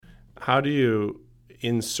how do you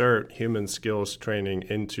insert human skills training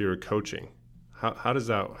into your coaching? How does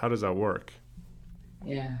that work?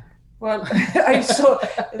 Yeah. Well, I saw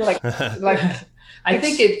like I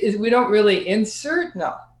think we don't really insert.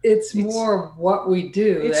 No, it's more what we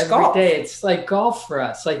do every golf. day. It's like golf for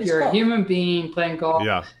us. Like you're golf. A human being playing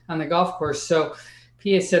golf on the golf course. So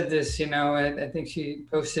Pia said this, I think she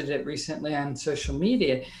posted it recently on social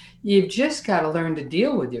media. You've just got to learn to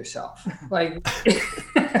deal with yourself. Like,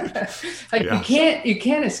 you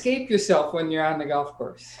can't escape yourself when you're on the golf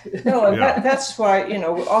course. No, and that's why,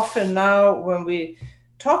 often now when we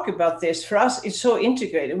talk about this, for us, it's so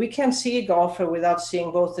integrated. We can't see a golfer without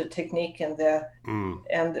seeing both the technique and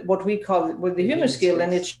and what we call with the human skill.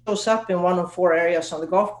 And it shows up in one of four areas on the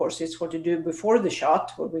golf course. It's what you do before the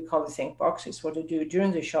shot, what we call the think box. It's what you do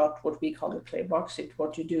during the shot, what we call the play box. It's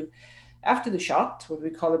what you do after the shot, what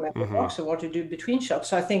we call the memory box, and what you do between shots.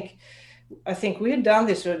 So I think we had done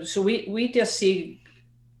this. So we just see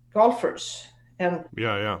golfers. And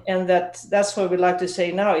that's what we like to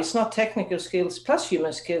say now. It's not technical skills plus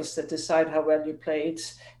human skills that decide how well you play.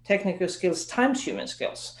 It's technical skills times human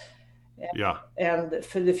skills. And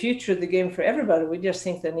for the future of the game for everybody, we just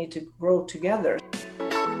think they need to grow together.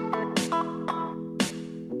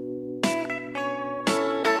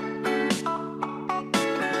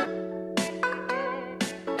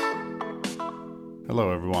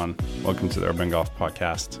 Hello, everyone. Welcome to the Urban Golf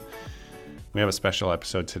Podcast. We have a special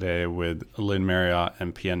episode today with Lynn, Marriott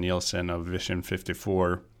and Nilsson of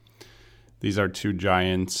VISION54. These are two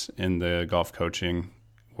giants in the golf coaching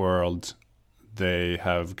world. They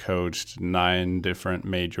have coached 9 different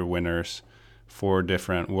major winners, 4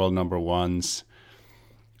 different world number ones,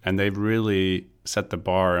 and they've really set the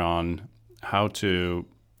bar on how to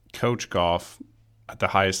coach golf at the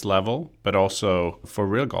highest level, but also for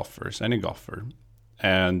real golfers, any golfer.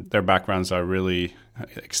 And their backgrounds are really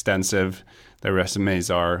extensive. Their resumes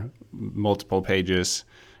are multiple pages.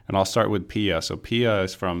 And I'll start with Pia. So Pia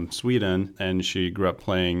is from Sweden, and she grew up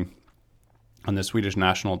playing on the Swedish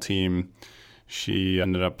national team. She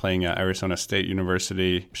ended up playing at Arizona State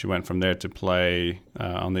University. She went from there to play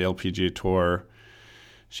on the LPGA Tour.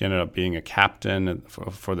 She ended up being a captain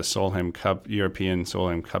for the Solheim Cup, European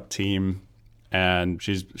Solheim Cup team. And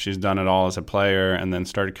she's done it all as a player and then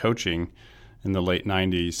started coaching in the late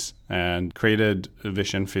 90s and created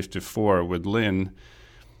VISION54 with Lynn.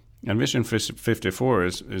 And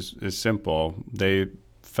VISION54 is simple. They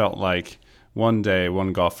felt like one day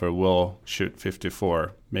one golfer will shoot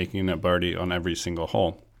 54, making a birdie on every single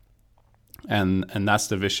hole. And that's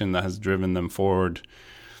the vision that has driven them forward.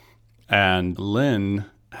 And Lynn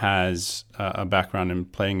has a background in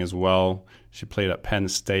playing as well. She played at Penn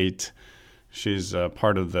State. She's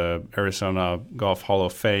part of the Arizona Golf Hall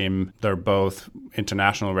of Fame. They're both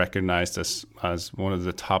internationally recognized as one of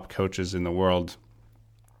the top coaches in the world.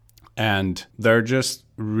 And they're just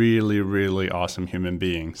really, really awesome human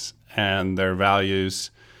beings. And their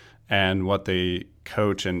values and what they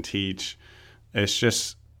coach and teach is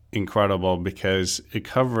just incredible because it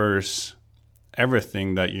covers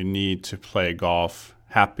everything that you need to play golf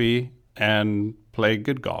happy and play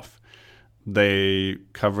good golf. They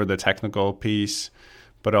cover the technical piece,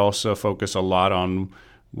 but also focus a lot on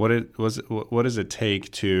what does it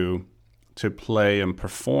take to play and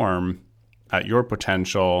perform at your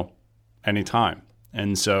potential anytime.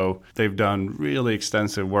 And so they've done really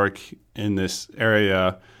extensive work in this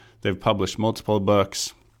area. They've published multiple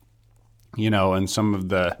books, and some of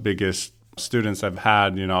the biggest students I've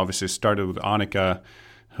had, obviously started with Annika,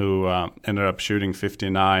 who ended up shooting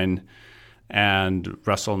 59, and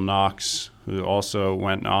Russell Knox, who also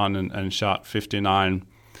went on and shot 59.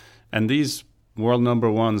 And these world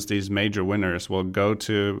number ones, these major winners, will go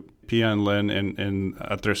to Pia and Lynn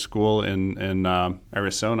at their school in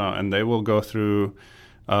Arizona, and they will go through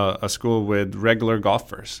a school with regular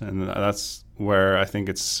golfers. And that's where I think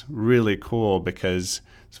it's really cool because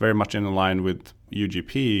it's very much in line with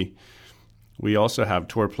UGP. We also have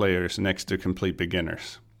tour players next to complete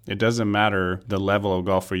beginners. It doesn't matter the level of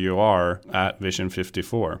golfer you are at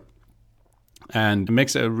VISION54. And it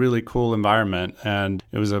makes it a really cool environment. And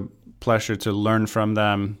it was a pleasure to learn from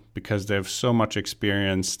them because they have so much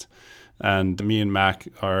experience. And me and Mac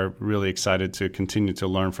are really excited to continue to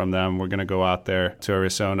learn from them. We're going to go out there to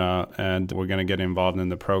Arizona and we're going to get involved in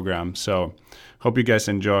the program. So hope you guys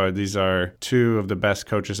enjoy. These are 2 of the best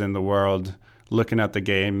coaches in the world looking at the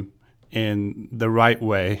game in the right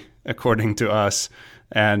way, according to us.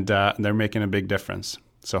 And they're making a big difference.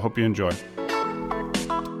 So hope you enjoy.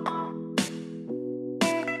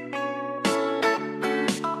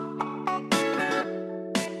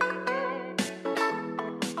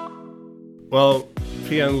 Well,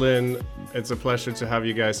 Pia and Lynn, it's a pleasure to have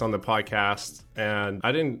you guys on the podcast. And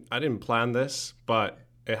I didn't plan this, but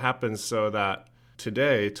it happens so that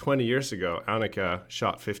today, 20 years ago, Annika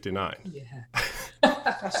shot 59. Yeah.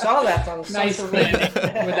 I saw that on Nice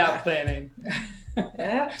planning without planning.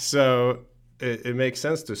 Yeah. So it makes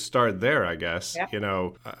sense to start there, I guess. Yeah. You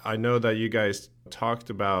know, I know that you guys talked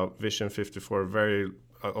about Vision 54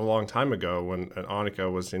 a long time ago when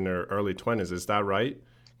Annika was in her early 20s. Is that right?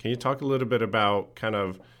 Can you talk a little bit about kind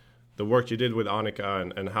of the work you did with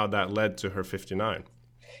Annika and how that led to her 59?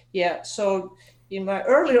 Yeah, so in my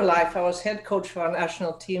earlier life, I was head coach for our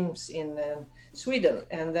national teams in Sweden.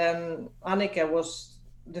 And then Annika was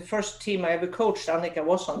the first team I ever coached. Annika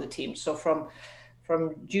was on the team. So from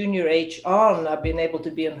junior age on, I've been able to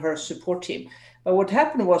be on her support team. But what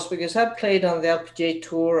happened was, because I played on the LPGA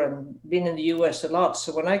tour and been in the US a lot.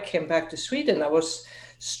 So when I came back to Sweden, I was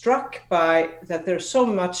struck by that there's so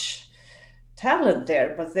much talent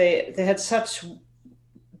there, but they had such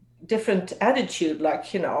different attitude,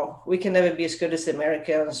 like, you know, we can never be as good as the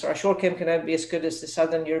Americans, or our short game can never be as good as the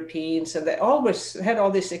Southern Europeans, and they always had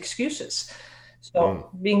all these excuses.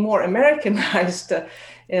 So being more Americanized,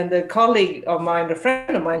 and a colleague of mine, a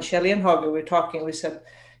friend of mine, Shelley and Hogger, we said,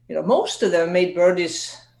 you know, most of them made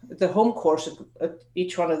birdies at the home course at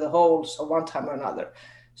each one of the holes at one time or another.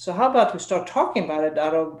 So how about we start talking about it?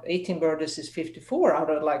 Out of 18 birdies is 54. Out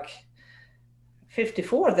of like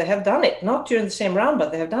 54, they have done it. Not during the same round,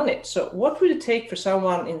 but they have done it. So what would it take for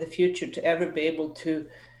someone in the future to ever be able to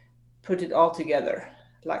put it all together?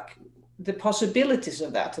 Like the possibilities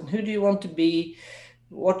of that. And who do you want to be?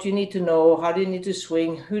 What do you need to know? How do you need to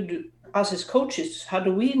swing? Us as coaches, how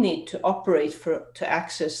do we need to operate to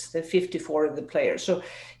access the 54 of the players? So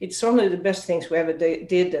it's one of the best things we ever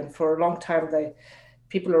did. And for a long time,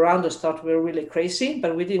 people around us thought we were really crazy,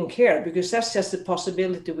 but we didn't care because that's just the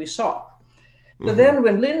possibility we saw. But then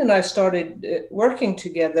when Lynn and I started working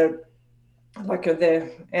together, like at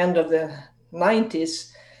the end of the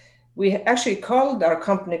 90s, we actually called our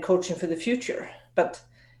company Coaching for the Future. But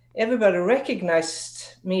everybody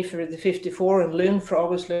recognized me for the 54 and Lynn for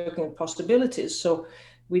always looking at possibilities. So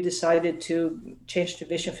we decided to change to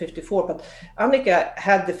Vision 54. But Annika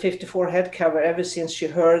had the 54 head cover ever since she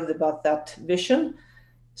heard about that vision.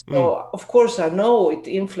 So, of course, I know it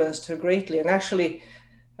influenced her greatly. And actually,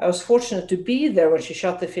 I was fortunate to be there when she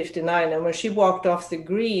shot the 59. And when she walked off the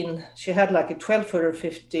green, she had like a 12-footer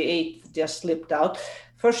 58 just slipped out.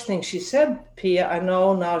 First thing she said, Pia, I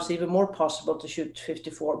know now it's even more possible to shoot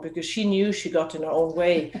 54, because she knew she got in her own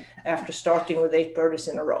way after starting with 8 birdies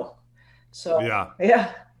in a row. So,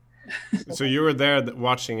 yeah. So you were there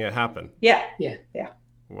watching it happen? Yeah.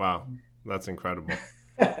 Wow, that's incredible.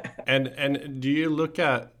 And do you look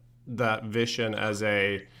at that vision as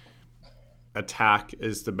a attack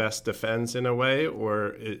is the best defense in a way,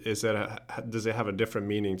 or does it have a different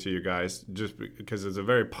meaning to you guys? Just because it's a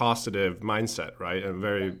very positive mindset, right? And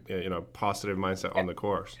very positive mindset on the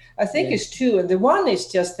course. I think it's two, and the one is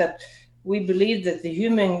just that we believe that the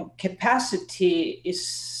human capacity is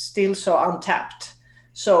still so untapped.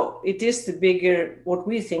 So it is the bigger, what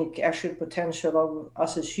we think, actual potential of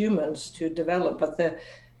us as humans to develop. But the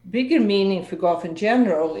bigger meaning for golf in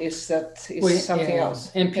general is something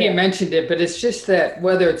else. And Pia mentioned it, but it's just that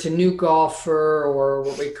whether it's a new golfer or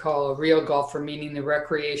what we call a real golfer, meaning the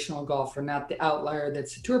recreational golfer, not the outlier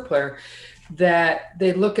that's a tour player, that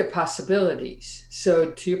they look at possibilities.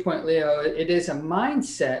 So to your point, Leo, it is a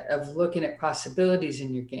mindset of looking at possibilities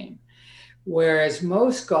in your game. Whereas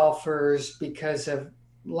most golfers, because of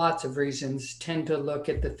lots of reasons, tend to look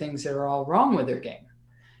at the things that are all wrong with their game.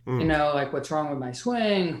 You know, like what's wrong with my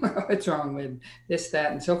swing, what's wrong with this,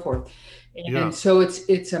 that, and so forth. And so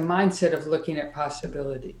it's a mindset of looking at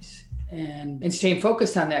possibilities and staying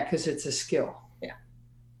focused on that, because it's a skill.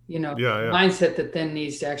 Mindset that then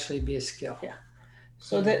needs to actually be a skill.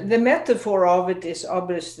 So the metaphor of it is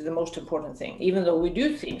obviously the most important thing, even though we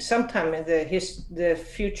do think sometime in the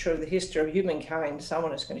future of the history of humankind,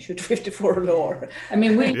 someone is going to shoot 54 or lower. I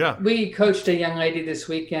mean, we coached a young lady this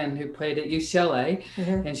weekend who played at UCLA,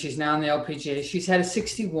 and she's now on the LPGA. She's had a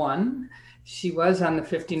 61. She was on the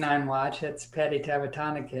 59 watch. That's Patty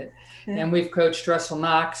Tavatanikit. And we've coached Russell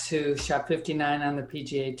Knox, who shot 59 on the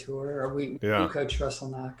PGA Tour, or we coached Russell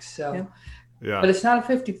Knox. So, but it's not a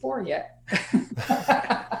 54 yet.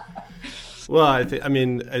 Well, I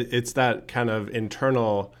mean, it's that kind of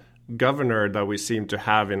internal governor that we seem to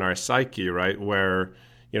have in our psyche, right? Where,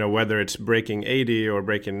 whether it's breaking 80 or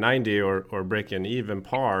breaking 90 or breaking even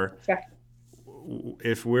par,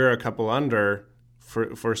 if we're a couple under,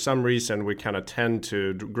 for some reason, we kind of tend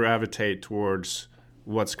to gravitate towards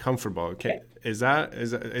what's comfortable. Okay, is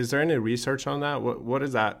there any research on that? What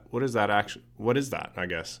is that? What is that actually? What is that? I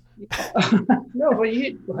guess. No,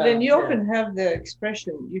 but then you often have the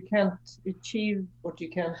expression, you can't achieve what you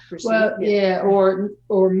can't perceive. Well, yeah, or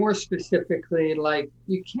more specifically, like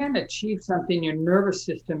you can't achieve something your nervous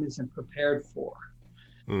system isn't prepared for.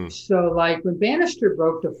 So like when Bannister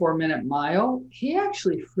broke the 4-minute mile, he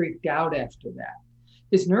actually freaked out after that.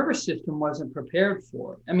 His nervous system wasn't prepared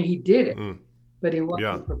for it. I mean, he did it, but he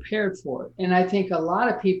wasn't prepared for it. And I think a lot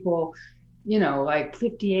of people, like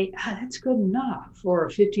 58, that's good enough. Or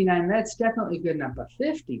 59, that's definitely good enough. But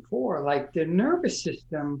 54, like the nervous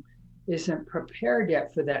system isn't prepared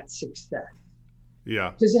yet for that success.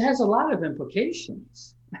 Yeah. Because it has a lot of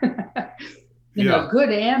implications, good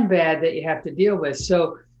and bad that you have to deal with.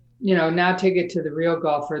 So, now take it to the real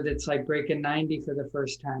golfer that's like breaking 90 for the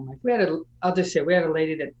first time. Like we had a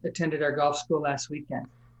lady that attended our golf school last weekend,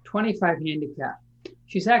 25 handicap.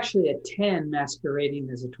 She's actually a 10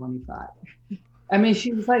 masquerading as a 25. I mean,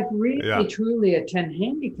 she was like really, truly a 10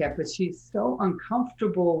 handicap, but she's so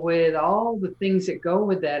uncomfortable with all the things that go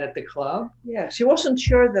with that at the club. Yeah, she wasn't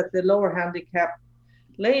sure that the lower handicap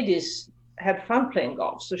ladies had fun playing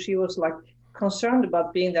golf. So she was like concerned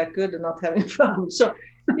about being that good and not having fun. So,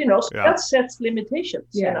 that sets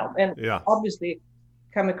limitations, and obviously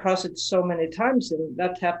come across it so many times. And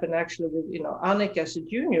that happened actually with, Annika as a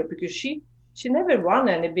junior, because she never won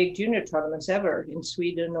any big junior tournaments ever in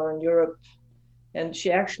Sweden or in Europe. And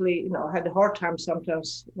she actually, had a hard time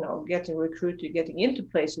sometimes, getting recruited, getting into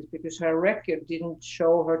places because her record didn't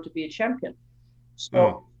show her to be a champion.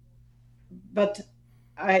 So, but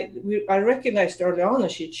I recognized early on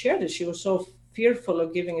as she shared it, she was so fearful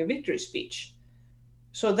of giving a victory speech.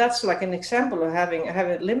 So that's like an example of having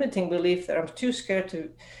a limiting belief that I'm too scared to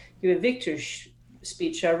give a victory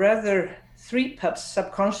speech. I'd rather 3-putt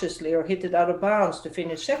subconsciously or hit it out of bounds to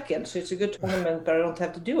finish second. So it's a good tournament, but I don't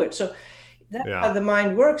have to do it. So that's how the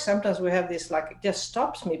mind works. Sometimes we have this, like, it just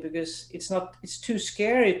stops me because it's too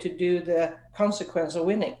scary to do the consequence of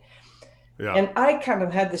winning. Yeah. And I kind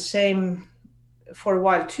of had the same for a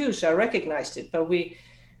while too. So I recognized it,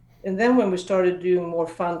 and then when we started doing more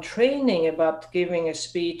fun training about giving a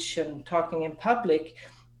speech and talking in public,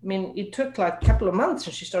 I mean, it took like a couple of months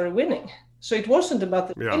and she started winning. So it wasn't about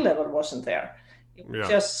the skill level wasn't there. It was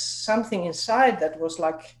just something inside that was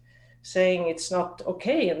like saying it's not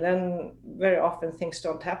okay. And then very often things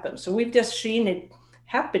don't happen. So we've just seen it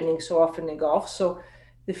happening so often in golf. So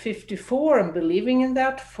the 54 and believing in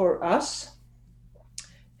that for us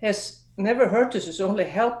has never hurt us. It's only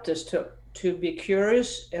helped us to be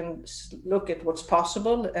curious and look at what's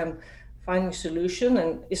possible and finding a solution.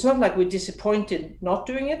 And it's not like we're disappointed not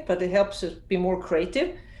doing it, but it helps us be more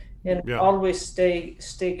creative and always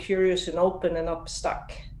stay curious and open and not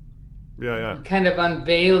stuck. Kind of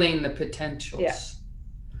unveiling the potentials.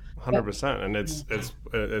 100%. And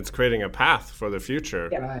it's creating a path for the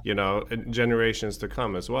future, generations to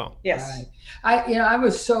come as well. Yes. Right. I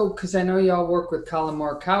was because I know y'all work with Colin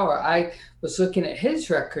Morikawa, I was looking at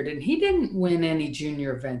his record and he didn't win any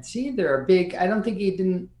junior events either. I don't think he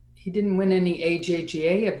didn't win any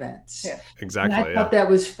AJGA events. Yeah. Exactly. And I thought that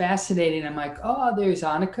was fascinating. I'm like, oh, there's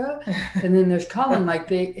Annika and then there's Colin. Like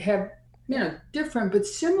they have, different but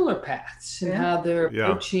similar paths in how they're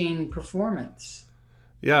approaching performance.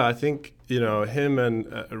 Yeah, I think, him and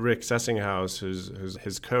Rick Sessinghaus, who's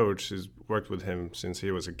his coach, who's worked with him since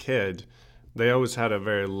he was a kid, they always had a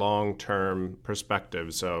very long-term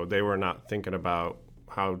perspective. So they were not thinking about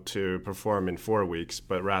how to perform in 4 weeks,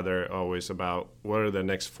 but rather always about what do the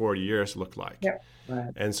next 4 years look like. Yeah.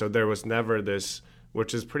 Right. And so there was never this,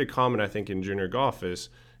 which is pretty common, I think, in junior golf is,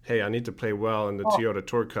 hey, I need to play well in the Toyota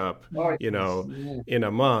Tour Cup, in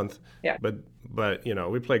a month. Yeah. But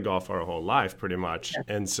we play golf our whole life pretty much. Yeah.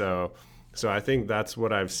 And so I think that's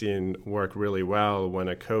what I've seen work really well when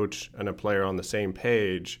a coach and a player are on the same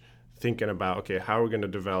page, thinking about, okay, how are we going to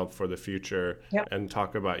develop for the future and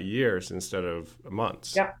talk about years instead of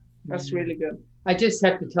months. Yeah, that's really good. I just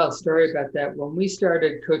have to tell a story about that. When we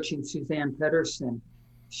started coaching Suzanne Pedersen,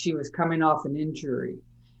 she was coming off an injury.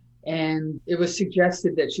 And it was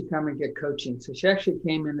suggested that she come and get coaching. So she actually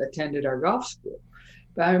came and attended our golf school.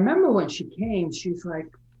 But I remember when she came, she's like,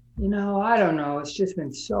 I don't know. It's just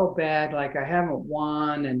been so bad. Like I haven't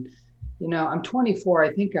won. And, I'm 24.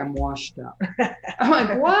 I think I'm washed up. I'm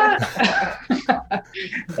like, what?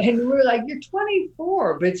 And we're like, you're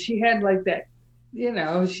 24. But she had like that,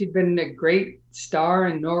 she'd been a great star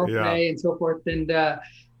in Norway and so forth. And,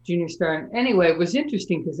 junior star. Anyway, it was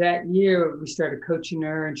interesting because that year we started coaching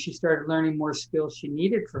her and she started learning more skills she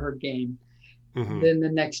needed for her game. Mm-hmm. Then the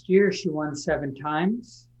next year she won 7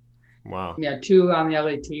 times. Wow. Yeah, 2 on the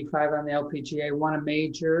LAT, 5 on the LPGA, won a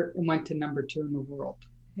major, and went to number 2 in the world.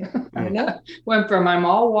 I know. Went from I'm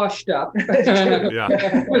all washed up,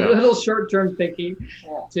 Yeah. with a little short-term thinking,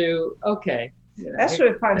 to okay. That's what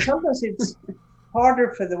I find. Sometimes it's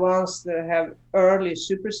harder for the ones that have early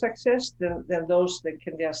super success than those that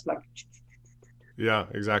can just like. Yeah,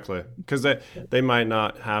 exactly. Because they might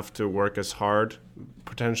not have to work as hard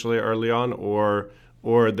potentially early on, or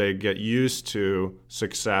they get used to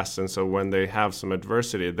success, and so when they have some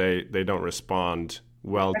adversity, they don't respond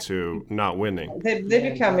well to not winning. They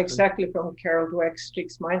become exactly from Carol Dweck's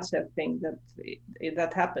fixed mindset thing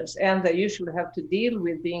that happens, and they usually have to deal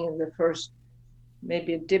with being in the first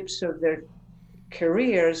maybe dips of their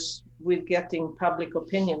careers with getting public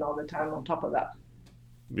opinion all the time on top of that.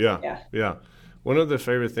 Yeah. One of the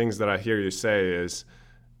favorite things that I hear you say is,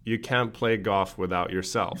 you can't play golf without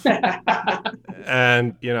yourself.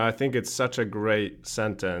 And, I think it's such a great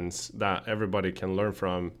sentence that everybody can learn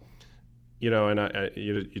from. And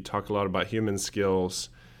you talk a lot about human skills.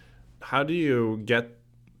 How do you get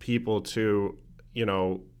people to,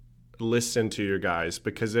 listen to your guys?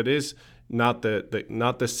 Because it is not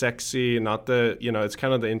the sexy, not the, it's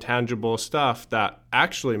kind of the intangible stuff that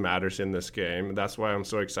actually matters in this game. That's why I'm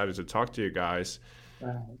so excited to talk to you guys.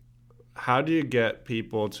 Right. How do you get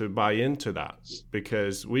people to buy into that?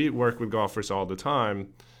 Because we work with golfers all the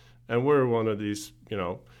time, and we're one of these,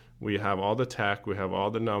 we have all the tech, we have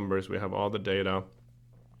all the numbers, we have all the data,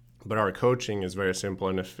 but our coaching is very simple,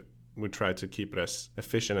 and if we try to keep it as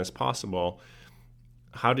efficient as possible.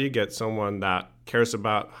 How do you get someone that cares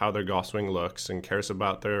about how their golf swing looks and cares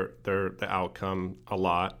about the outcome a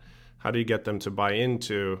lot? How do you get them to buy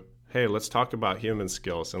into, hey, let's talk about human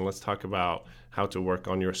skills and let's talk about how to work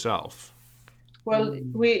on yourself? Well,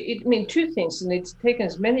 two things, and it's taken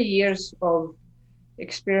us many years of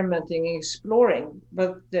experimenting and exploring,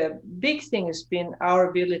 but the big thing has been our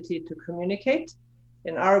ability to communicate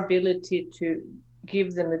and our ability to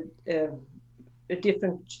give them a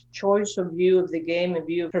different choice of view of the game and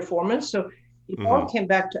view of performance. So it all came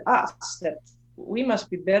back to us that we must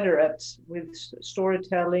be better with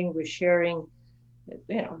storytelling, with sharing,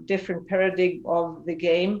 different paradigm of the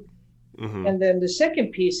game. And then the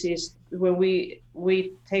second piece is when we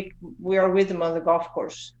are with them on the golf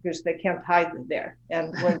course, because they can't hide there.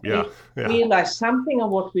 And when they realize something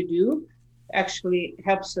of what we do actually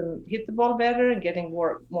helps them hit the ball better and getting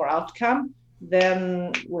more outcome,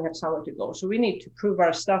 then we have somewhere to go. So we need to prove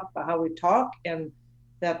our stuff by how we talk, and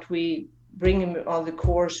that we bring them on the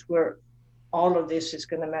course where all of this is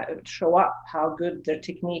going to show up, how good their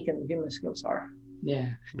technique and the human skills are.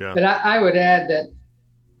 Yeah. But I would add that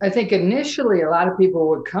I think initially a lot of people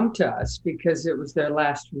would come to us because it was their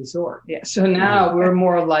last resort. Yeah. So now we're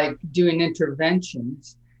more like doing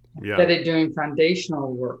interventions instead of doing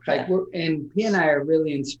foundational work. And P and I are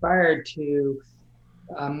really inspired to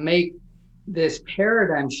make this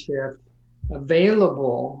paradigm shift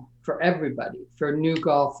available for everybody, for new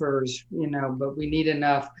golfers, but we need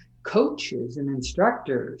enough coaches and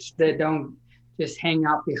instructors that don't just hang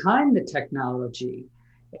out behind the technology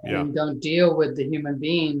and don't deal with the human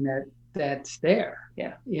being that's there.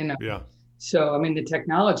 So the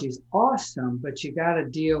technology is awesome, but you got to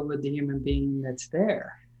deal with the human being that's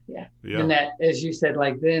there. And that, as you said,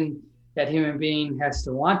 then that human being has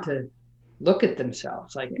to want to look at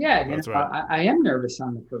themselves like, I am nervous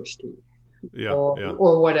on the first tee,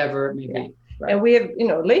 or whatever it may be. Right. And we have,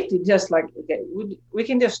 lately, just like, we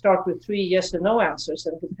can just start with 3 yes and no answers,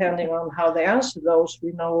 and depending on how they answer those,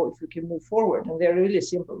 we know if we can move forward. And they're really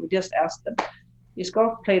simple. We just ask them, is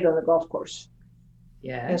golf played on the golf course?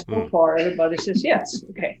 Yeah. And so far, everybody says yes.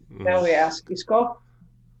 Okay. Then we ask, is golf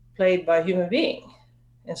played by a human being?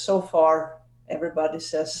 And so far, everybody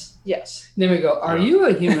says yes. Then we go, are you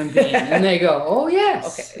a human being? And they go, oh,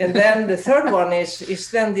 yes. Okay. And then the third one is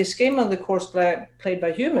then this game on the course played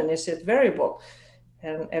by human, is it variable?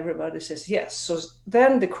 And everybody says yes. So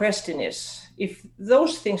then the question is, if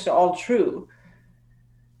those things are all true,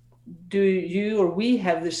 do you or we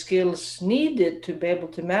have the skills needed to be able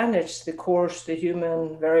to manage the course, the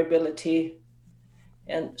human variability?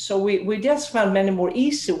 And so we just found many more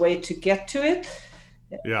easy way to get to it.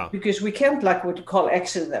 Because we can't, like what you call,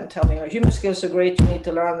 exit them, telling them human skills are great, you need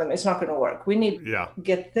to learn them. It's not going to work. We need to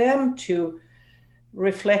get them to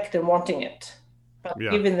reflect and wanting it, but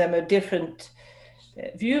giving them a different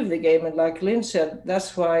view of the game. And like Lynn said,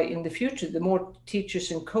 that's why in the future, the more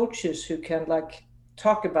teachers and coaches who can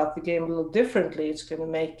talk about the game a little differently, it's going to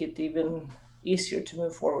make it even easier to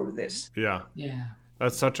move forward with this. Yeah.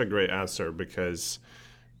 That's such a great answer, because,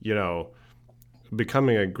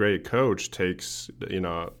 becoming a great coach takes,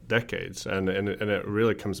 decades, and it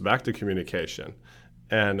really comes back to communication.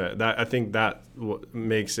 And that, I think that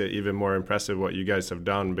makes it even more impressive what you guys have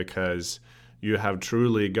done, because you have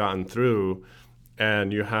truly gotten through,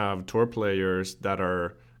 and you have tour players that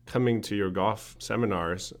are coming to your golf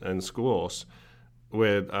seminars and schools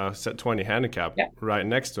with a set 20 handicap right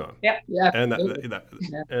next to them. Yeah. And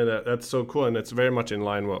that's so cool. And it's very much in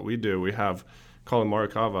line what we do. We have Colin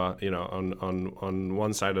Morikawa, on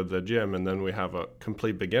one side of the gym, and then we have a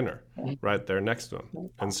complete beginner right there next to him.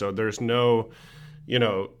 And so there's no,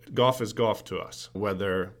 golf is golf to us,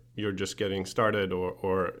 whether you're just getting started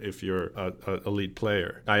or if you're a elite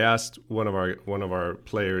player. I asked one of our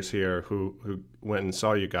players here who went and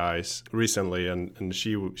saw you guys recently, and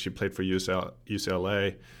she played for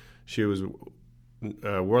UCLA. She was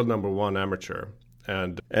world number 1 amateur.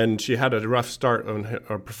 And she had a rough start on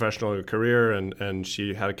her professional career, and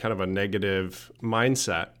she had kind of a negative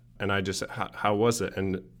mindset. And I just said, how was it?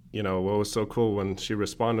 And, what was so cool when she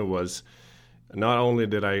responded was, not only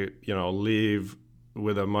did I, leave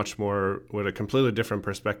with a completely different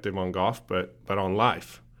perspective on golf, but on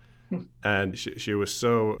life. And she was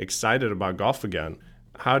so excited about golf again.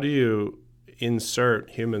 How do you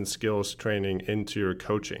insert human skills training into your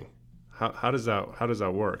coaching? How does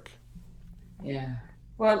that work? Yeah.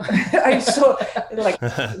 Well, I saw like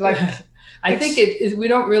I think we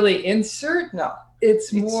don't really insert. No.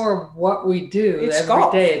 It's more what we do every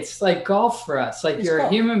golf. day. It's like golf for us. Like you're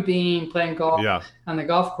golf. a human being playing golf on the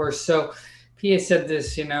golf course. So Pia said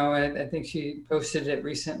this, I think she posted it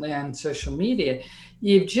recently on social media.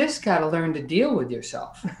 You've just got to learn to deal with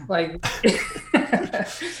yourself. Like,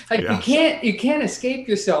 you can't escape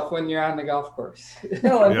yourself when you're on the golf course.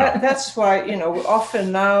 No, and that's why,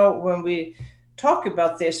 often now when we talk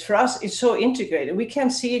about this, for us, it's so integrated. We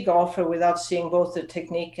can't see a golfer without seeing both the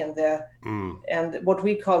technique and and what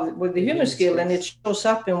we call with the human skill. And it shows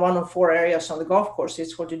up in one of 4 areas on the golf course.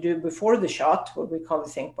 It's what you do before the shot, what we call the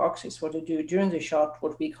think box. It's what you do during the shot,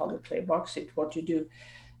 what we call the play box. It's what you do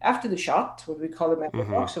after the shot, what we call the memory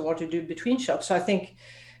box, and what you do between shots. So I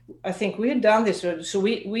think we've done this. So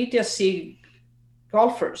we just see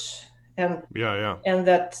golfers. And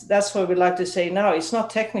that's why we like to say now, it's not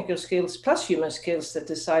technical skills plus human skills that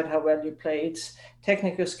decide how well you play. It's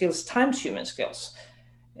technical skills times human skills.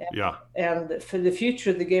 And for the future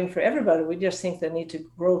of the game for everybody, we just think they need to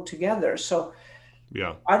grow together. So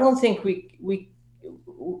I don't think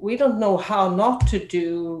we don't know how not to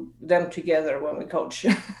do them together when we coach.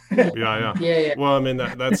 Yeah. Well, I mean,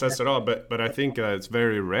 that says it all, but I think it's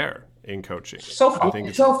very rare in coaching. So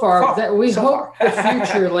far, that we hope the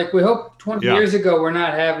future, like we hope 20 years ago we're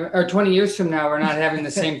not having, or 20 years from now we're not having the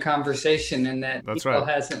same conversation, and that people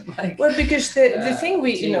hasn't well, because the thing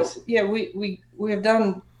we have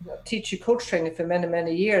done teacher coach training for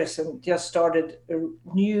many years, and just started a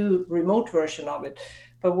new remote version of it.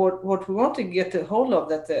 But what we want to get a hold of,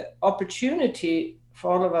 that the opportunity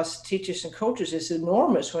for all of us teachers and coaches is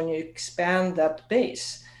enormous when you expand that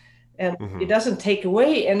base. And it doesn't take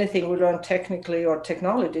away anything we learn technically or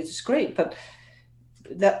technology. It's great, but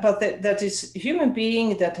that is a human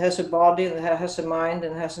being that has a body, that has a mind,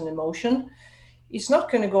 and has an emotion. It's not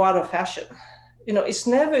going to go out of fashion. It's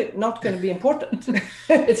never not going to be important.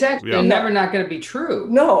 It's actually never not going to be true.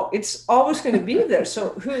 No, it's always going to be there.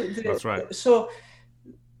 So that's right. So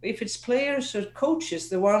if it's players or coaches,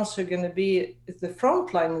 the ones who are going to be at the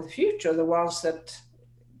front line in the future, the ones that,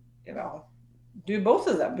 do both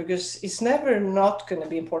of them, because it's never not going to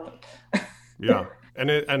be important.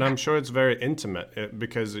 And I'm sure it's very intimate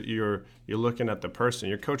because you're looking at the person,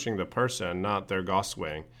 you're coaching the person, not their golf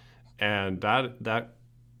swing, and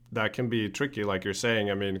that can be tricky, like you're saying.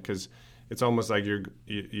 I mean, because it's almost like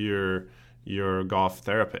you're golf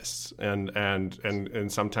therapists,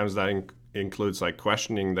 and sometimes that includes like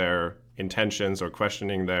questioning their intentions or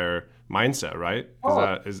questioning their mindset, right?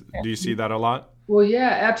 Do you see that a lot? Well,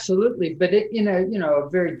 yeah, absolutely. But it, a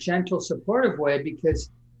very gentle, supportive way, because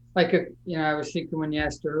I was thinking when you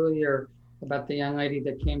asked earlier about the young lady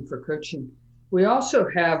that came for coaching, we also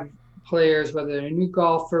have players, whether they're new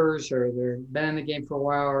golfers or they've been in the game for a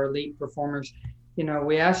while, or elite performers,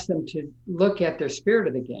 we ask them to look at their spirit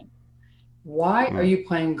of the game. Why are you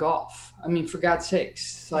playing golf? I mean, for God's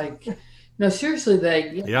sakes, no, seriously,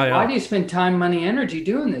 why do you spend time, money, energy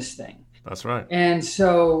doing this thing? That's right. And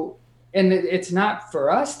so, and it's not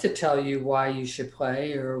for us to tell you why you should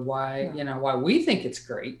play or why, why we think it's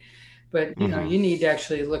great, but you need to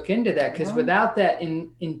actually look into that, because without that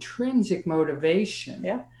intrinsic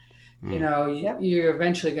motivation, you're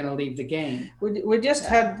eventually going to leave the game. We just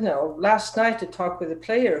had last night a talk with a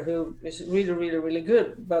player who is really, really, really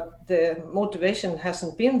good, but the motivation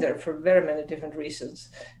hasn't been there for very many different reasons.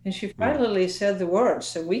 And she finally said the words,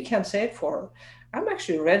 so we can't say it for her. I'm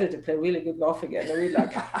actually ready to play really good golf again. And we're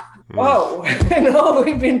like, whoa,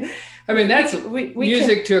 we've been. I mean, that's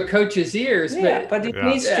music to a coach's ears. Yeah, but it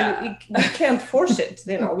needs to. You can't force it.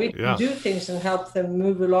 We can do things and help them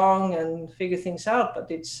move along and figure things out. But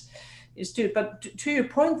But to your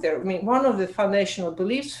point there, I mean, one of the foundational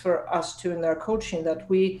beliefs for us too in our coaching that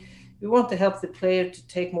we want to help the player to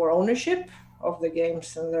take more ownership of the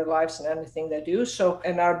games and their lives and anything they do. So,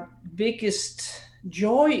 and our biggest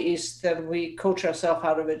joy is that we coach ourselves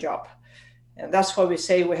out of a job. And that's why we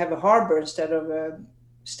say we have a harbor instead of a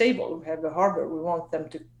stable. We have a harbor. We want them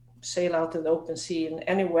to sail out in the open sea in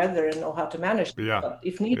any weather and know how to manage it. But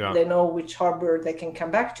if needed, they know which harbor they can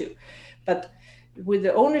come back to. But with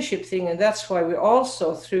the ownership thing, and that's why we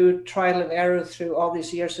also, through trial and error, through all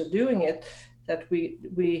these years of doing it, that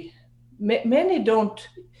many don't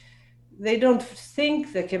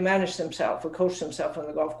think they can manage themselves or coach themselves on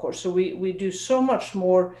the golf course. So we do so much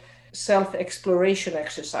more self-exploration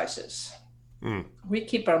exercises. We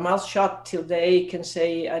keep our mouths shut till they can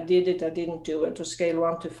say, I did it, I didn't do it, or scale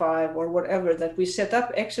 1 to 5 or whatever, that we set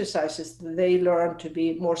up exercises that they learn to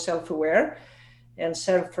be more self-aware and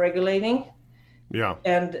self-regulating. Yeah.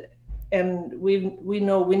 And we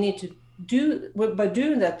know we need to do, by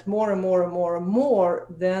doing that more and more and more and more,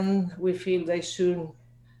 then we feel they soon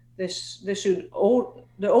own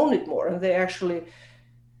it more, and they actually,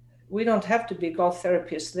 we don't have to be golf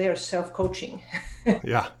therapists, they are self-coaching.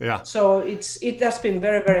 Yeah. So it has been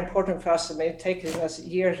very, very important for us. It may take us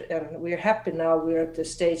years, and we're happy now we're at the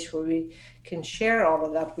stage where we can share all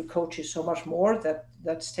of that with coaches so much more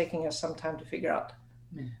that's taking us some time to figure out.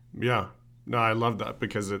 Yeah. No, I love that,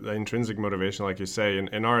 because the intrinsic motivation, like you say,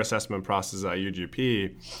 in our assessment process at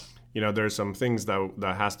UGP, there's some things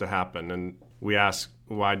that has to happen, and we ask,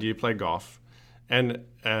 why do you play golf? And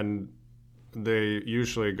they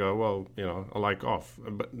usually go, well, I like golf,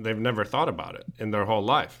 but they've never thought about it in their whole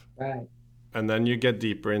life. Right. And then you get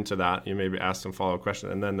deeper into that. You maybe ask some follow-up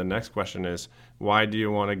questions, and then the next question is, why do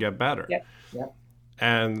you want to get better? Yeah.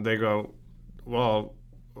 And they go, well,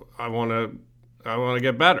 I want to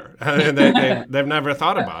get better. And they've never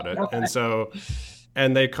thought about it. And so,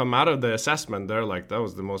 and they come out of the assessment, they're like, that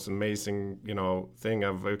was the most amazing, thing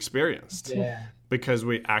I've experienced. Yeah. Because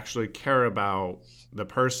we actually care about the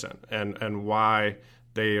person and why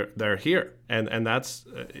they're here. And that's,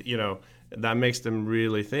 that makes them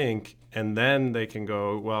really think. And then they can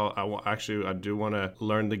go, well, I do want to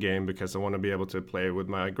learn the game because I want to be able to play with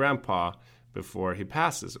my grandpa before he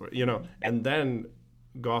passes, and then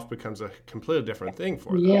golf becomes a completely different thing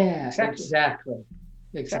for them. Yeah, exactly.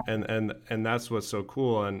 And that's what's so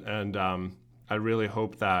cool. And I really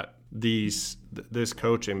hope that this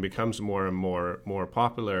coaching becomes more and more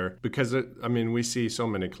popular, because we see so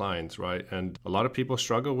many clients, right? And a lot of people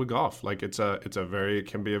struggle with golf. Like it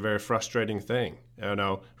can be a very frustrating thing,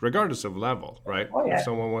 regardless of level, right? Oh, yeah. If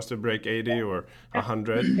someone wants to break 80 or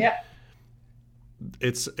 100, yeah.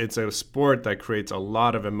 It's a sport that creates a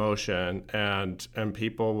lot of emotion, and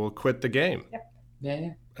people will quit the game.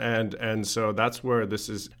 Yeah. And so that's where this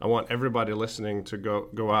is. I want everybody listening to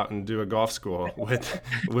go out and do a golf school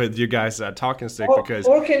with you guys at Talking Stick, because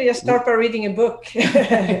or can you start by reading a book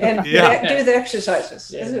and do the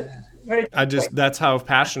exercises. That's how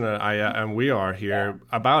passionate and we are here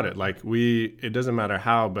about it. Like it doesn't matter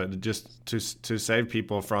how, but just to save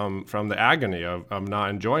people from the agony of not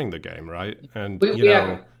enjoying the game, right? And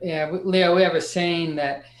Leo, we have a saying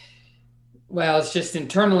that, well, it's just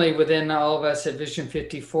internally within all of us at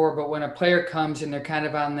VISION54, but when a player comes and they're kind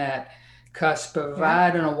of on that cusp of,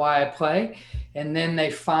 I don't know why I play, and then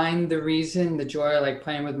they find the reason, the joy, like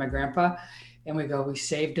playing with my grandpa, and we go, we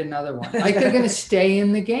saved another one. Like they're going to stay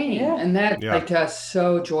in the game. And that like to us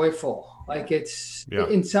so joyful. Like it's,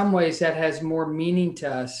 in some ways that has more meaning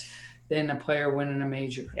to us than a player winning a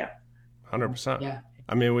major. Yeah. 100%. Yeah.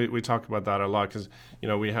 We talk about that a lot because,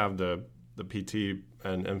 we have the PT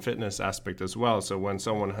and fitness aspect as well. So when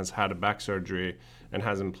someone has had a back surgery and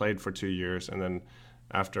hasn't played for 2 years, and then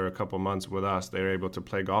after a couple months with us, they're able to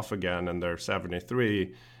play golf again and they're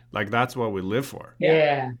 73, like that's what we live for.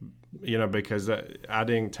 Yeah. because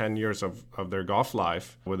adding 10 years of their golf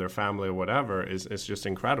life with their family or whatever is just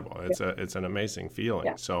incredible. It's an amazing feeling.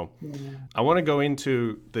 Yeah. So I want to go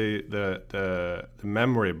into the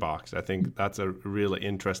memory box. I think that's a really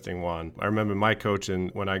interesting one. I remember my coach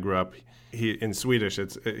when I grew up, he in Swedish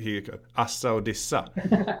he assa och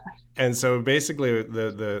dissa. And so basically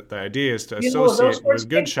the idea is to associate with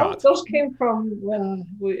good shots. Those came from when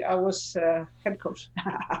I was head coach.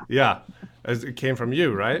 Yeah, it came from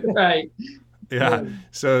you, right? Right. Yeah.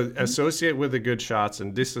 So associate with the good shots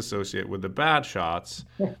and disassociate with the bad shots.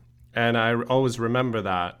 And I always remember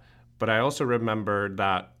that. But I also remember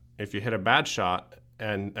that if you hit a bad shot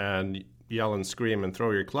and yell and scream and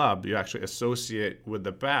throw your club, you actually associate with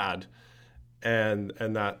the bad. And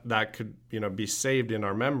that could be saved in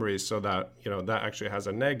our memories, so that that actually has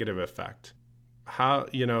a negative effect.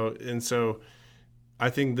 And so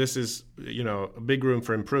I think this is a big room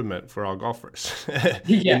for improvement for all golfers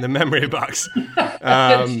in the memory box.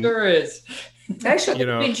 It sure is. Actually,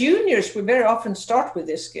 the juniors, we very often start with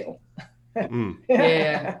this skill.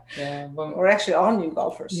 Yeah. Well, or actually all new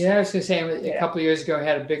golfers. Yeah, I was going to say, a couple of years ago, I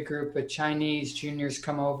had a big group of Chinese juniors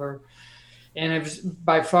come over. And it was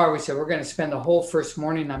by far, we said, we're going to spend the whole first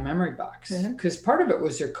morning on memory box, because part of it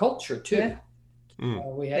was their culture too. Yeah.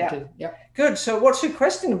 We had to. Yeah. Good. So what's your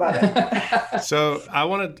question about it? So I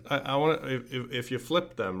want to, if you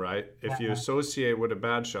flip them, right? If you associate with a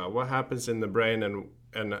bad shot, what happens in the brain, and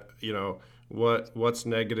what's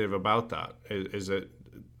negative about that?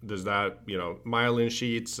 Does that, myelin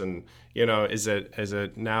sheets, and, is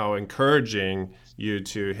it now encouraging you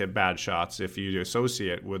to hit bad shots if you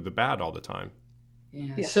associate with the bad all the time?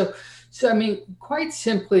 Yeah. So I mean, quite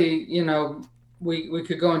simply, we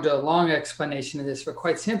could go into a long explanation of this, but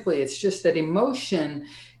quite simply, it's just that emotion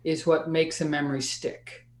is what makes a memory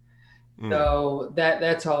stick. So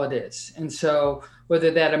that's all it is. And so whether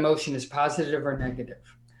that emotion is positive or negative.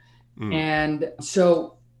 And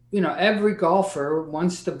so, every golfer,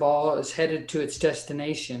 once the ball is headed to its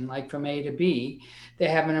destination, like from A to B, they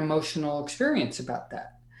have an emotional experience about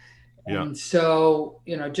that. And so,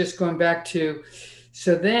 just going back to,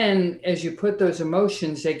 so then as you put those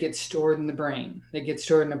emotions, they get stored in the brain. They get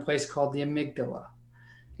stored in a place called the amygdala.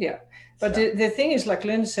 Yeah. But the thing is, like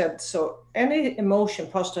Lynn said, so any emotion,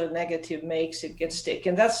 positive or negative, makes it get stick.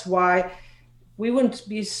 And that's why we wouldn't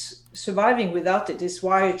be surviving without it. It's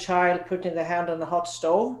why a child putting their hand on the hot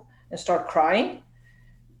stove and start crying.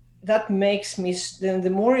 That makes me, then the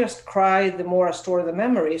more I cry, the more I store the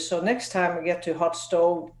memory. So next time I get to hot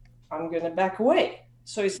stove, I'm going to back away.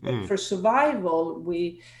 So it's for survival,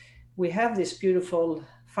 we have this beautiful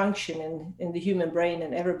function in the human brain,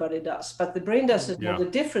 and everybody does. But the brain doesn't know the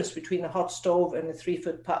difference between a hot stove and a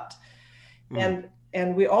 3-foot putt.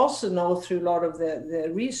 And we also know through a lot of the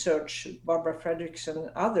research, Barbara Fredrickson and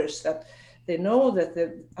others, that they know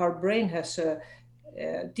that our brain has a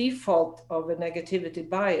default of a negativity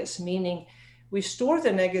bias, meaning we store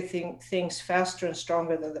the negative things faster and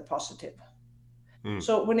stronger than the positive.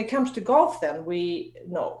 So when it comes to golf, then we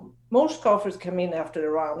know most golfers come in after the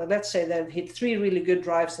round, and let's say they've hit 3 really good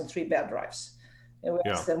drives and 3 bad drives. And we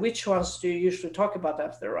ask them, which ones do you usually talk about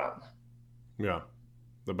after the round? Yeah,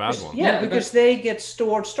 the bad ones. Yeah, because they get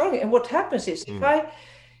stored strongly. And what happens is,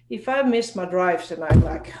 if I miss my drives and I'm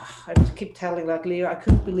like, I keep telling like Leo, I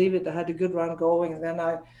couldn't believe it, I had a good run going, and then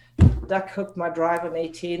I duck hooked my drive on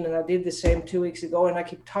 18, and I did the same 2 weeks ago, and I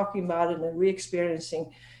keep talking about it and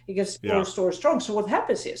re-experiencing. It gets stored strong. So what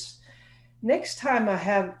happens is, next time I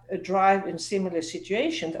have a drive in similar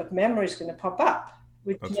situation, that memory is going to pop up,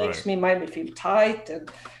 which makes me feel tight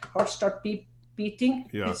and heart start beating.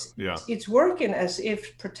 It's working as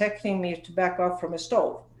if protecting me to back off from a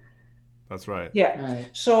stove. That's right. Yeah. Right.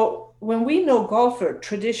 So when we know golfer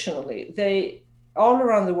traditionally, they all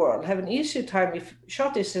around the world have an easier time if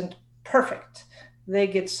shot isn't perfect. They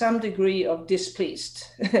get some degree of displeased.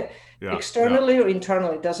 Externally or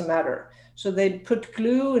internally, it doesn't matter. So they put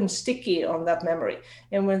glue and sticky on that memory.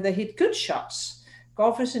 And when they hit good shots,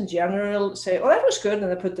 golfers in general say, oh, that was good,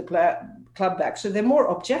 and they put the club back. So they're more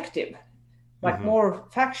objective, like more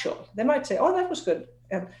factual. They might say, oh, that was good.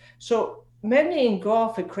 And so many in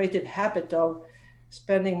golf have created habit of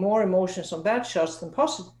spending more emotions on bad shots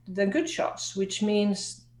than good shots, which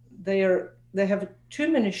means they have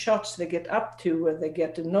too many shots they get up to where they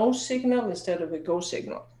get a no signal instead of a go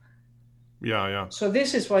signal. Yeah. So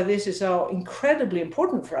this is why this is so incredibly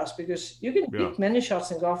important for us, because you can hit many shots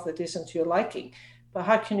in golf that isn't to your liking, but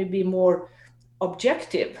how can you be more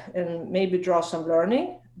objective and maybe draw some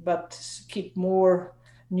learning, but keep more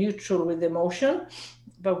neutral with emotion?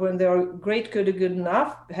 but when they are great, good, or good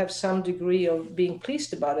enough, have some degree of being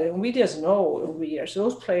pleased about it. And we just know over years,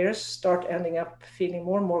 those players start ending up feeling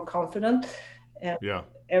more and more confident, and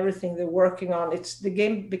everything they're working on, the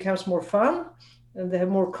game becomes more fun, and they have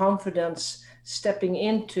more confidence stepping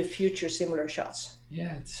into future similar shots.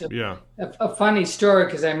 Yeah, it's a funny story,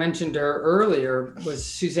 because I mentioned her earlier, was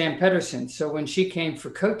Suzanne Pedersen. So when she came for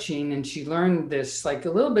coaching and she learned this, like a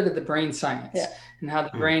little bit of the brain science and how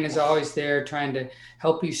the brain is always there trying to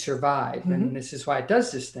help you survive. And this is why it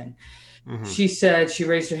does this thing. She said, she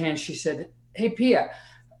raised her hand. She said, "Hey, Pia,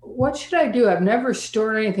 what should I do? I've never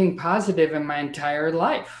stored anything positive in my entire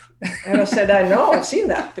life." And I said, "I know, I've seen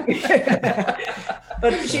that."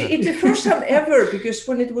 But it's the first time ever, because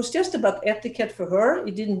when it was just about etiquette for her,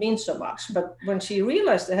 it didn't mean so much. But when she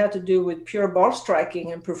realized it had to do with pure ball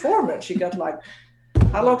striking and performance, she got like,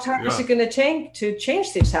 how long time is it going to take to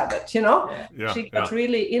change this habit? You know, she got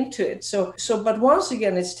really into it. So, but once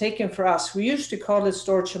again, it's taken for us. We used to call it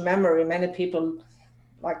storage of memory. Many people,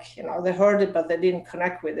 like, you know, they heard it, but they didn't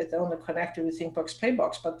connect with it. They only connected with ThinkBox,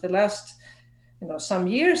 Playbox. But the last, some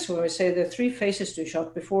years, when we say there are 3 phases to a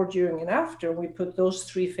shot, before, during, and after, we put those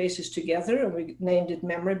 3 phases together and we named it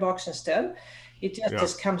Memory Box instead. It just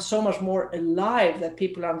has come so much more alive that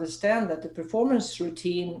people understand that the performance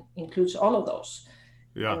routine includes all of those.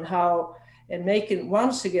 And making,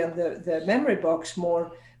 once again, the Memory Box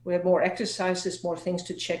more, we have more exercises, more things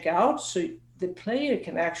to check out. So the player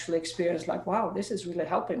can actually experience like, wow, this is really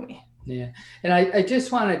helping me. Yeah. And I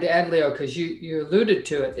just wanted to add, Leo, because you alluded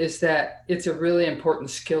to it, is that it's a really important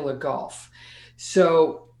skill of golf.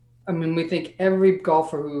 So, I mean, we think every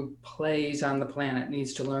golfer who plays on the planet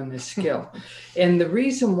needs to learn this skill. And the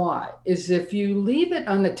reason why is if you leave it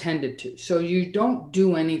unattended to, so you don't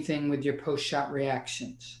do anything with your post-shot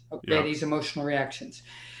reactions, these emotional reactions.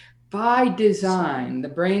 By design, the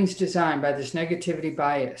brain's designed by this negativity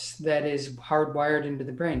bias that is hardwired into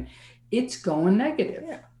the brain, it's going negative.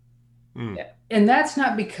 And that's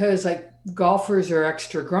not because like golfers are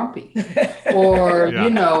extra grumpy or,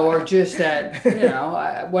 or just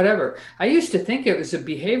that, whatever. I used to think it was a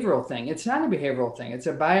behavioral thing. It's not a behavioral thing. It's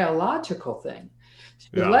a biological thing.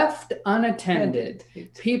 Left unattended,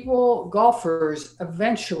 golfers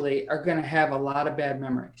eventually are going to have a lot of bad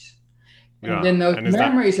memories. And then those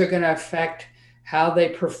memories are going to affect how they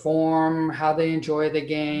perform, how they enjoy the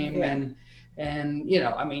game. And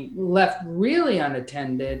left really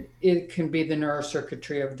unattended, it can be the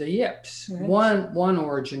neurocircuitry of the yips, one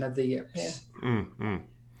origin of the yips.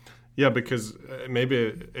 Because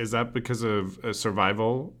maybe is that because of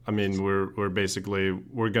survival? I mean,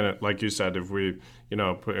 we're gonna, like you said, if we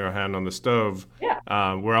put your hand on the stove,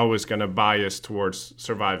 we're always gonna bias towards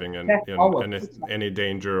surviving, and if any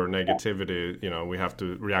danger or negativity, we have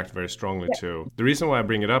to react very strongly to. The reason why I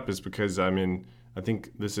bring it up is because I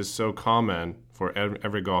think this is so common for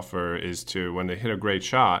every golfer is to, when they hit a great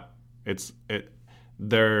shot,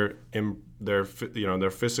 their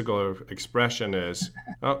physical expression is,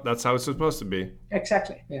 oh, that's how it's supposed to be.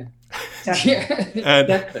 Exactly. Yeah. Exactly.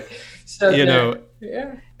 Exactly. So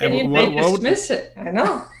and you may dismiss it. I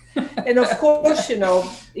know. And of course,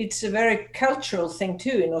 it's a very cultural thing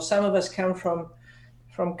too. Some of us come from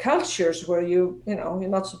cultures where you're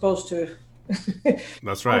not supposed to.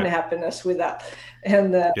 That's right. Find happiness with that,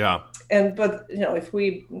 but if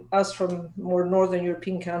us from more northern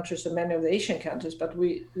European countries or many of the Asian countries, but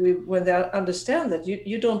we when they understand that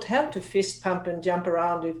you don't have to fist pump and jump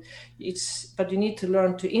around, but you need to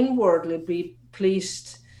learn to inwardly be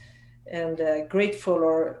pleased and grateful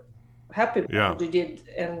or happy with what you did,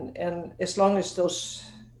 and as long as those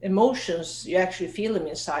emotions you actually feel them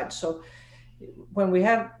inside. So when we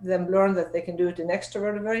have them learn that they can do it in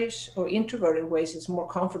extroverted ways or introverted ways, it's more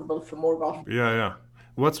comfortable for more golfers.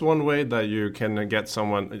 What's one way that you can get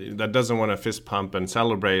someone that doesn't want to fist pump and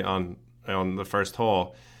celebrate on the first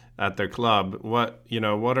hole at their club? What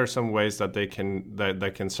are some ways that they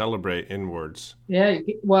can celebrate inwards? You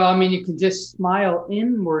can just smile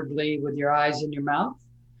inwardly with your eyes and your mouth.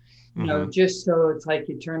 Just so it's like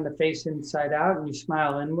you turn the face inside out and you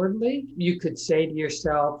smile inwardly. You could say to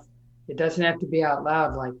yourself, it doesn't have to be out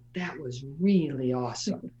loud, like, that was really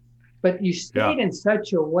awesome. But you say it in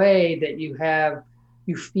such a way that you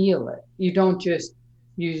feel it. You don't just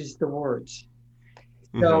use the words.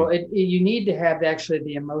 So you need to have actually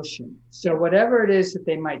the emotion. So whatever it is that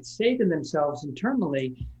they might say to themselves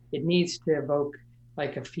internally, it needs to evoke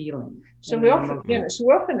like a feeling. So we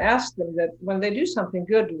often ask them that when they do something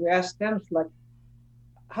good, we ask them like,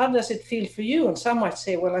 how does it feel for you? And some might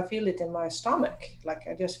say, well, I feel it in my stomach. Like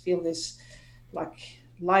I just feel this like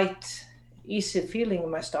light, easy feeling in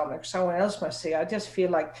my stomach. Someone else might say, I just feel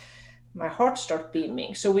like my heart starts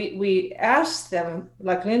beaming. So we ask them,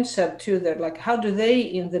 like Lynn said too, they're like, how do they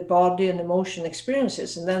in the body and emotion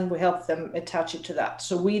experiences? And then we help them attach it to that.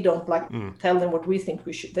 So we don't tell them what we think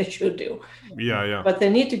they should do. Yeah. But they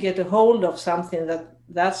need to get a hold of something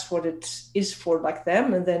that's what it is for like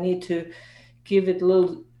them. And they need to give it a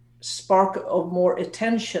little spark of more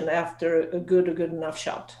attention after a good enough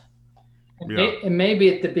shot. And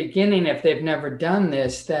maybe at the beginning, if they've never done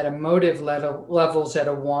this, that emotive level's at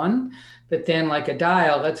a 1, but then like a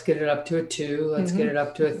dial, let's get it up to a 2, let's get it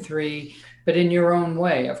up to a 3, but in your own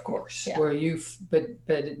way, of course, where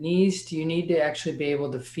but you need to actually be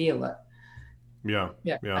able to feel it. Yeah.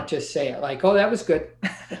 Not just say it like, oh, that was good.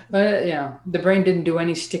 But the brain didn't do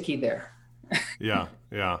any sticky there. Yeah.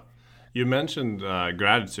 You mentioned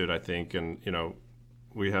gratitude, I think, and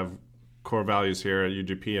we have core values here at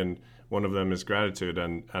UGP, and one of them is gratitude,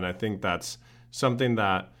 and I think that's something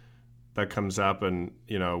that comes up, and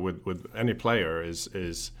with any player is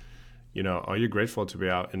are you grateful to be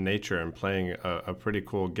out in nature and playing a pretty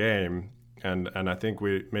cool game? And I think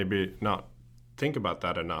we maybe not think about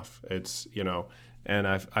that enough. It's and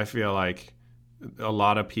I feel like a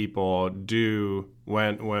lot of people do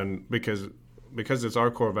when because it's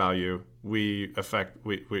our core value, we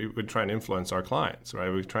try and influence our clients, right?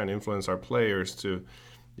 We try and influence our players to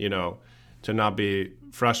not be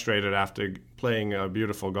frustrated after playing a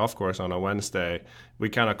beautiful golf course on a Wednesday. We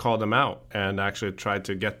kind of call them out and actually try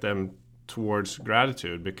to get them towards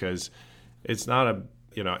gratitude, because it's not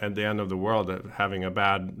at the end of the world having a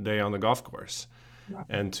bad day on the golf course. Right.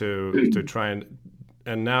 And to try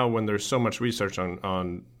and now when there's so much research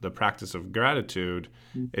on the practice of gratitude,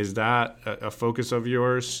 is that a focus of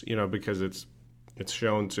yours? Because it's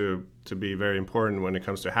shown to be very important when it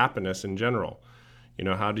comes to happiness in general.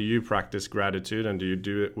 How do you practice gratitude, and do you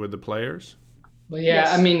do it with the players? Well, yeah,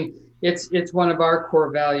 yes. I mean, it's one of our core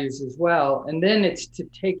values as well. And then it's to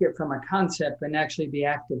take it from a concept and actually be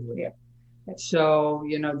active with it. So,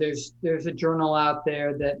 there's a journal out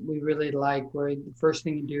there that we really like, where the first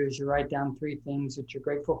thing you do is you write down 3 things that you're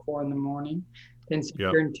grateful for in the morning, then set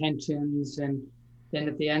your intentions, and then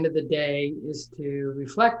at the end of the day is to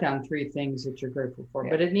reflect on 3 things that you're grateful for.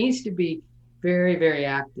 But it needs to be very, very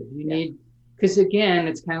active. You need, because again,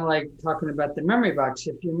 it's kind of like talking about the memory box.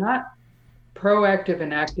 If you're not proactive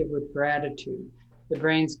and active with gratitude, the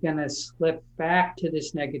brain's going to slip back to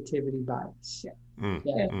this negativity bias.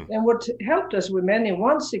 And what helped us with many,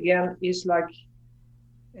 once again, is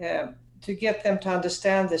to get them to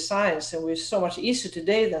understand the science. And we're so much easier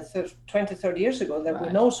today than 20, 30 years ago, that we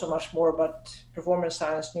know so much more about performance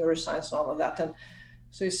science, neuroscience, and all of that. And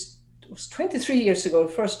so it was 23 years ago,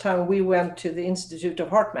 the first time we went to the Institute of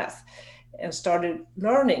Heart Math and started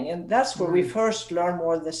learning. And that's where we first learned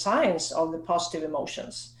more of the science of the positive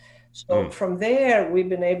emotions. So from there, we've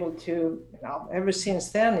been able to, ever since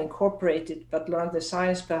then, incorporate it, but learn the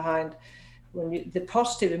science behind the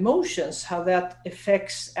positive emotions, how that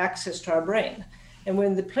affects access to our brain. And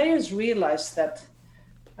when the players realize that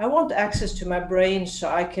I want access to my brain so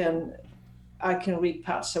I can read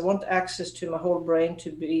putts. I want access to my whole brain to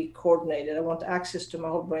be coordinated. I want access to my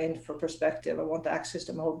whole brain for perspective. I want access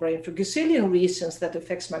to my whole brain for gazillion reasons that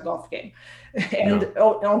affects my golf game, and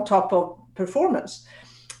on top of performance.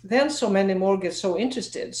 Then so many more get so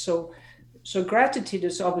interested. So gratitude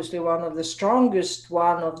is obviously one of the strongest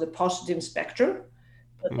one of the positive spectrum.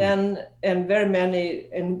 But then, and very many,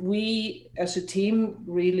 and we as a team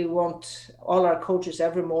really want all our coaches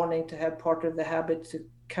every morning to have part of the habit to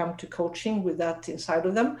come to coaching with that inside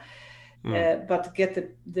of them. But get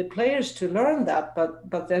the players to learn that,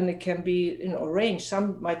 but then it can be, range.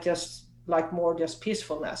 Some might just like more just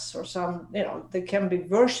peacefulness, or some, there can be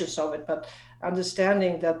versions of it, but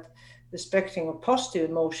understanding that the spectrum of positive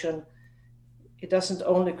emotion, it doesn't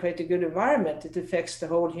only create a good environment, it affects the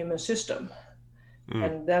whole human system.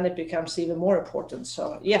 And then it becomes even more important.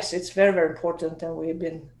 So yes, it's very, very important, and we've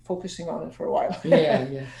been focusing on it for a while.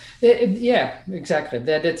 Yeah, exactly.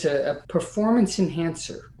 That it's a performance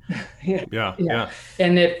enhancer. Yeah.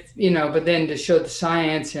 And if, but then to show the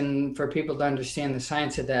science and for people to understand the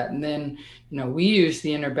science of that. And then, we use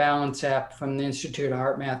the Inner Balance app from the Institute of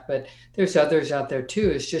Heart Math, but there's others out there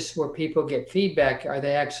too. It's just where people get feedback. Are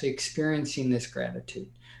they actually experiencing this gratitude?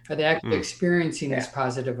 Are they actually experiencing this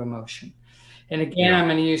positive emotion? And again, I'm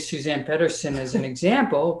going to use Suzanne Pedersen as an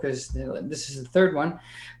example, because this is the third one.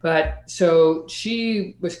 But so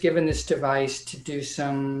she was given this device to do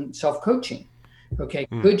some self-coaching. Okay,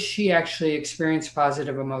 could she actually experience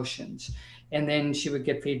positive emotions? And then she would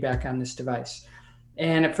get feedback on this device.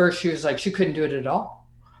 And at first she was like, she couldn't do it at all.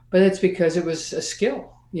 But it's because it was a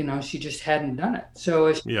skill. she just hadn't done it. So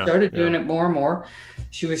as she started doing it more and more,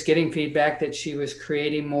 she was getting feedback that she was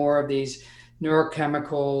creating more of these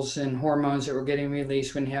neurochemicals and hormones that were getting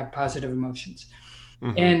released when you have positive emotions.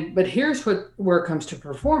 But here's where it comes to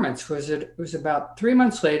performance. It was about 3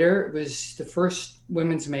 months later. It was the first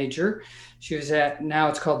women's major. She was at, now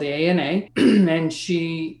it's called the ANA, and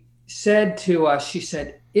she said to us,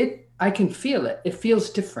 I can feel it. It feels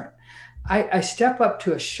different. I step up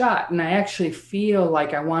to a shot and I actually feel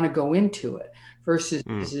like I want to go into it versus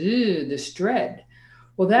this dread.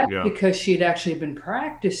 Well, that's because she'd actually been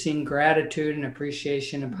practicing gratitude and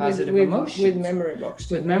appreciation and positive emotions. With Memory Box.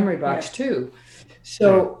 With Memory Box too.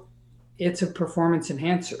 So it's a performance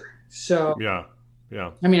enhancer. So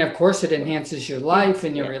I mean, of course, it enhances your life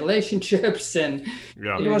and your relationships. And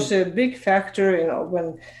it was a big factor,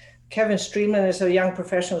 when Kevin Streelman as a young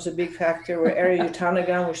professional was a big factor, where Ari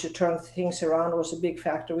Utanagan, which should turn things around, was a big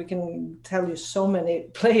factor. We can tell you so many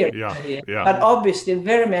players. But obviously,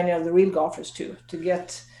 very many of the real golfers too, to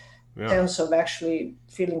get sense of actually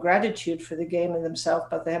feeling gratitude for the game and themselves,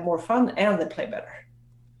 but they have more fun and they play better.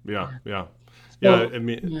 I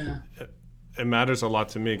mean, it matters a lot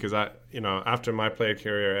to me because after my play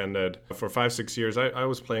career ended, for 5-6 years, I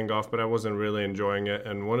was playing golf, but I wasn't really enjoying it.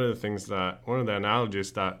 And one of the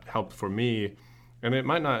analogies that helped for me, and it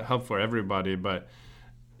might not help for everybody, but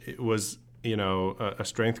it was, a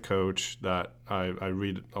strength coach that I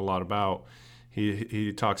read a lot about.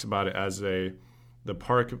 He talks about it as the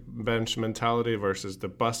park bench mentality versus the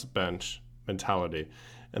bus bench mentality.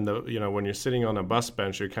 And when you're sitting on a bus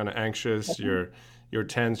bench, you're kind of anxious, you're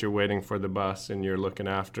tense, you're waiting for the bus and you're looking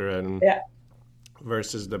after it. And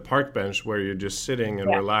versus the park bench where you're just sitting and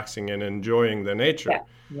relaxing and enjoying the nature.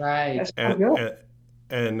 Right.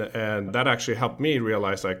 And that actually helped me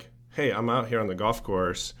realize, like, hey, I'm out here on the golf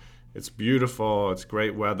course. It's beautiful. It's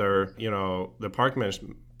great weather. The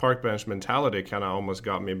park bench mentality kind of almost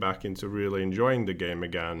got me back into really enjoying the game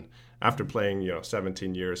again after playing,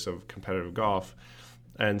 17 years of competitive golf.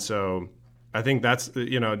 And so I think that's,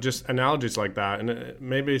 just analogies like that. And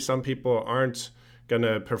maybe some people aren't going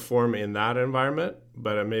to perform in that environment,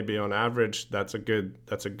 but maybe on average, that's a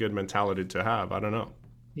good mentality to have. I don't know.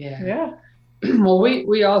 Yeah. Well,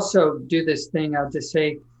 we also do this thing, I'll just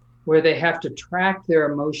say, where they have to track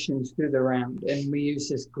their emotions through the round. And we use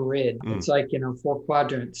this grid. It's like, 4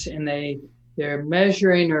 quadrants, and they're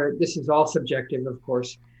measuring, or this is all subjective, of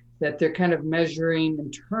course, that they're kind of measuring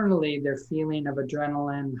internally their feeling of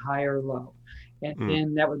adrenaline, high or low.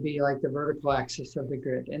 And that would be like the vertical axis of the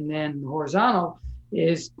grid. And then the horizontal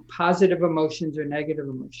is positive emotions or negative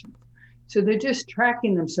emotions. So they're just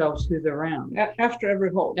tracking themselves through the round. After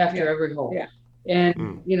every hole. Every hole. Yeah.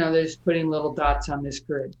 And, they're just putting little dots on this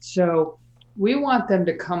grid. So we want them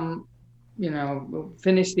to come,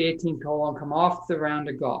 finish the 18th hole and come off the round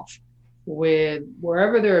of golf with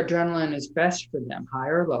wherever their adrenaline is best for them, high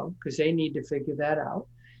or low, because they need to figure that out,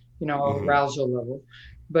 arousal level.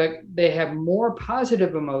 But they have more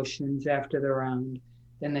positive emotions after the round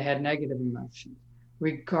than they had negative emotions,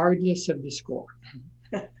 regardless of the score.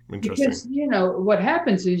 Interesting. Because, what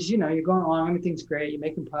happens is, you're going along, everything's great, you're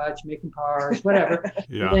making putts, you're making pars, whatever.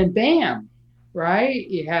 And then bam, right?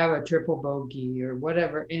 You have a triple bogey or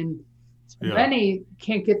whatever. And many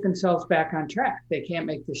can't get themselves back on track. They can't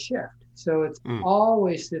make the shift. So it's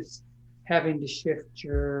always this having to shift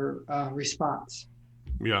your response.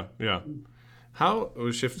 Yeah.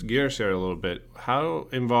 We'll shift gears here a little bit. How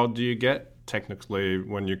involved do you get technically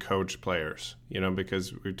when you coach players?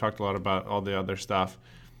 Because we've talked a lot about all the other stuff.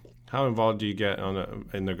 How involved do you get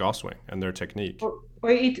in their golf swing and their technique? Well,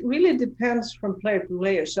 it really depends from player to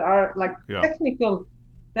player. So our technical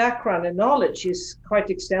background and knowledge is quite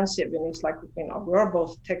extensive, and it's like, we're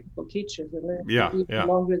both technical teachers and they're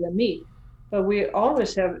longer than me. But we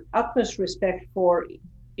always have utmost respect for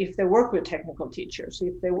if they work with technical teachers.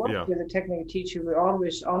 If they work with a technical teacher, we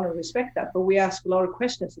always honor and respect that. But we ask a lot of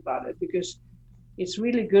questions about it because it's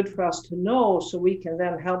really good for us to know, so we can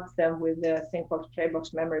then help them with the think box, play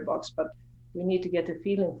box, memory box. But we need to get a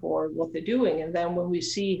feeling for what they're doing. And then when we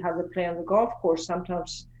see how they play on the golf course,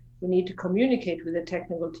 sometimes we need to communicate with the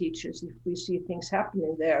technical teachers if we see things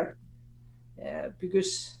happening there.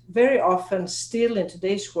 Because very often, still in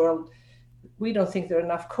today's world, we don't think there are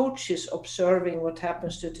enough coaches observing what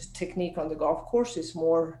happens to the technique on the golf course. It's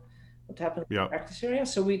more what happens in the practice area.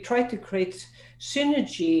 So we try to create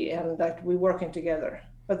synergy and that we're working together.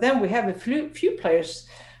 But then we have a few players,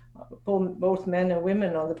 both men and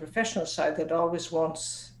women on the professional side, that always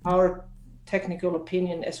wants our technical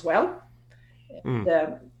opinion as well.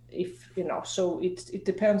 if so it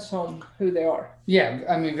depends on who they are. Yeah,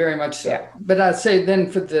 I mean, very much so. Yeah. But I'd say then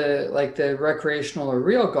for the recreational or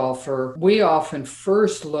real golfer, we often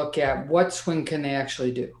first look at what swing can they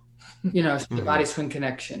actually do, so the body swing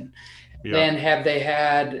connection. Yeah. Then have they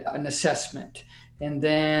had an assessment? And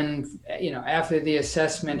then, after the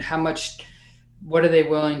assessment, what are they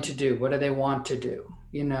willing to do? What do they want to do,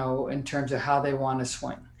 in terms of how they want to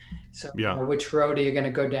swing? So which road are you going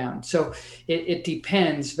to go down? So it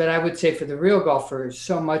depends. But I would say for the real golfers,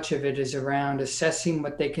 so much of it is around assessing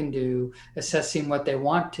what they can do, assessing what they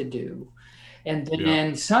want to do. And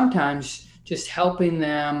then sometimes just helping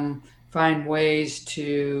them find ways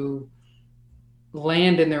to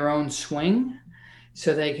land in their own swing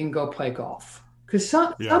so they can go play golf. Because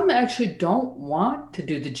some actually don't want to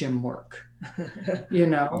do the gym work. They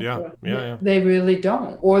really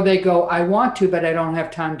don't. Or they go, I want to, but I don't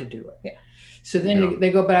have time to do it. Yeah. So then they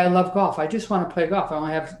go, but I love golf. I just want to play golf. I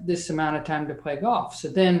only have this amount of time to play golf. So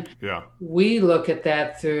then we look at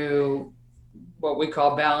that through what we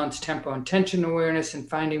call balanced tempo and tension awareness, and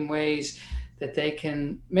finding ways that they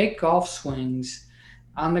can make golf swings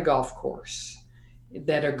on the golf course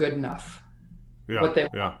that are good enough.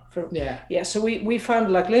 So we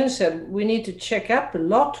found, like Lynn said, we need to check up a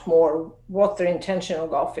lot more what their intention of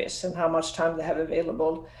golf is and how much time they have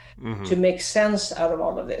available to make sense out of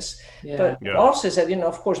all of this. But also said,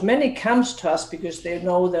 of course, many comes to us because they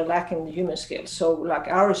know they're lacking the human skills. So like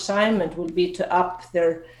our assignment will be to up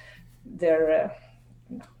their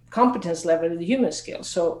competence level in the human skills.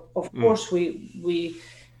 So of course we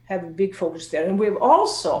have a big focus there. And we've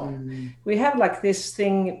also we have like this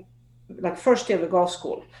thing, like first year of the golf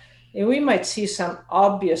school, and we might see some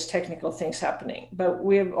obvious technical things happening, but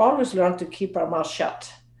we've always learned to keep our mouth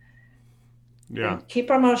shut.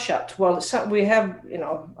 Keep our mouth shut. Well, we have,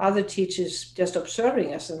 other teachers just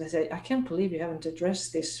observing us, and they say, I can't believe you haven't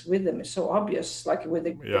addressed this with them. It's so obvious, like with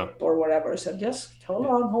the grip or whatever. I said, just hold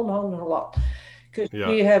on. Because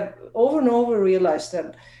we have over and over realized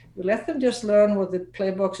that we let them just learn what the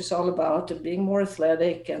playbox is all about and being more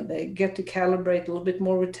athletic, and they get to calibrate a little bit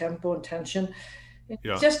more with tempo and tension.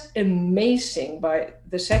 It's just amazing by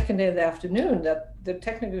the second day of the afternoon that the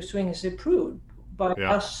technical swing is improved by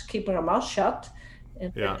us keeping our mouth shut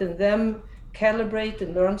and letting them calibrate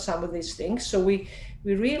and learn some of these things. So we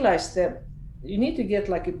realized that you need to get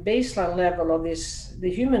like a baseline level of the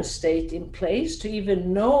human state in place to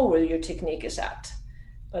even know where your technique is at.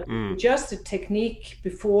 But just the technique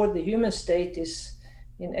before the human state is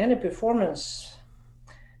in any performance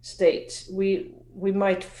state, we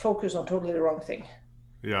might focus on totally the wrong thing.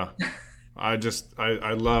 Yeah, I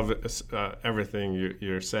love everything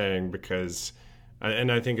you're saying, because,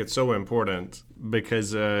 and I think it's so important,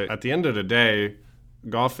 because at the end of the day,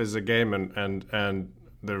 golf is a game, and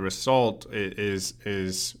the result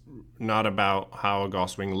is not about how a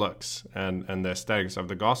golf swing looks, and the aesthetics of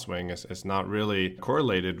the golf swing is not really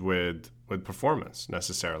correlated with performance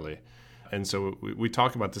necessarily. And so we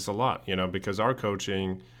talk about this a lot, because our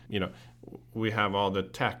coaching, we have all the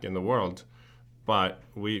tech in the world, but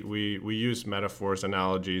we use metaphors,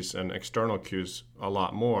 analogies, and external cues a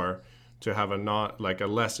lot more to have a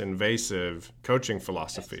less invasive coaching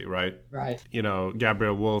philosophy, right? Right.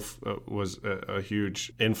 Gabrielle Wolf was a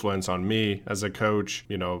huge influence on me as a coach.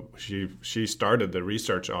 She started the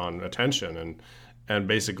research on attention and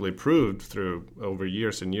basically proved through over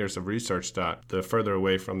years and years of research that the further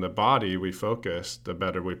away from the body we focus, the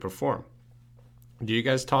better we perform. Do you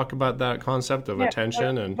guys talk about that concept of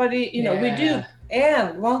attention? But we do.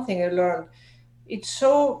 And one thing I learned, it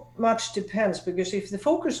so much depends, because if the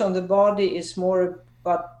focus on the body is more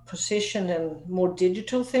about position and more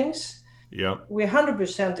digital things, we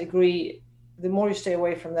 100% agree, the more you stay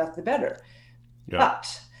away from that, the better.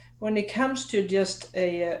 But when it comes to just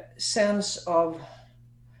a sense of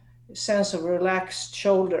relaxed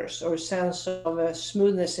shoulders or a sense of a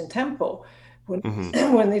smoothness in tempo,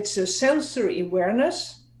 when it's a sensory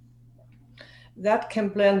awareness, that can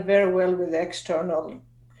blend very well with the external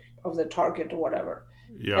of the target or whatever.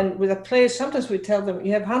 And with a player, sometimes we tell them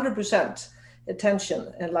you have 100%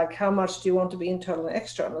 attention, and like how much do you want to be internal and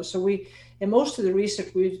external. So in most of the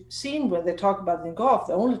research we've seen, when they talk about it in golf,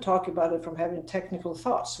 they only talk about it from having technical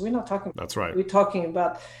thoughts. We're not talking. That's right. We're talking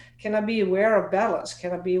about, can I be aware of balance?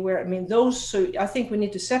 Can I be aware? I mean, those. So I think we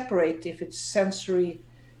need to separate if it's sensory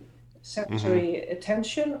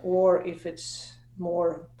attention, or if it's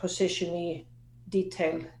more position-y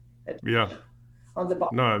detail. On the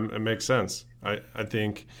body. No, it makes sense. I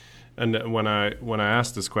think, and when I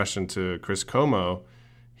asked this question to Chris Como,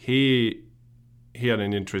 he had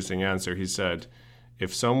an interesting answer. He said,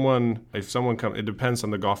 If someone comes, it depends on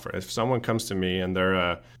the golfer. If someone comes to me and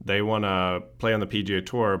they want to play on the PGA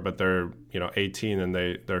Tour, but they're 18 and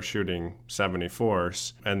they're shooting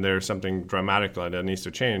 74s, and there's something dramatic that needs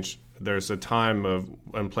to change, there's a time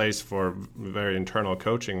and place for very internal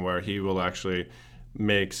coaching where he will actually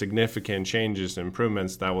make significant changes and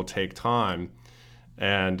improvements that will take time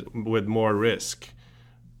and with more risk.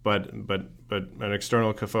 But an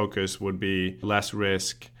external focus would be less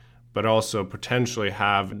risk, but also potentially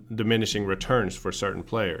have diminishing returns for certain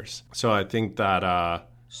players. So I think that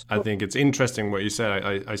I think it's interesting what you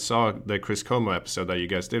said. I saw the Chris Como episode that you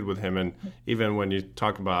guys did with him, and even when you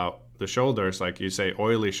talk about the shoulders, like you say,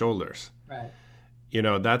 oily shoulders. Right.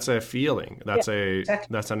 That's a feeling. That's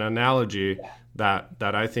that's an analogy that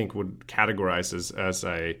I think would categorize as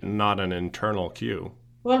a not an internal cue.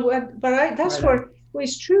 Well, that's where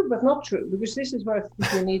it's true, but not true, because this is where I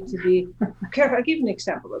think we need to be careful. I'll give you an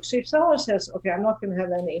example. Look, so if someone says, okay, I'm not going to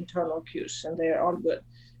have any internal cues, and they're all good,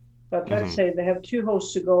 but let's say they have 2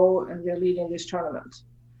 holes to go and they're leading this tournament.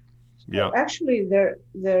 So actually,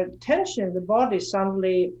 their tension in the body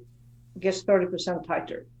suddenly gets 30%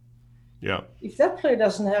 tighter. Yeah. If that player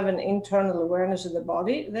doesn't have an internal awareness of the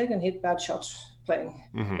body, they can hit bad shots playing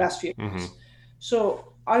last few holes.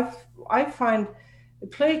 So I find a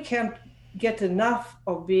player can't get enough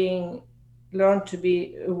of learn to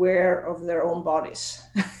be aware of their own bodies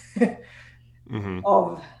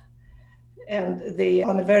and they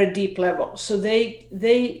on a very deep level. So they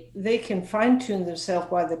can fine tune themselves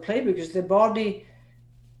while they play, because the body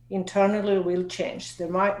internally will change. Their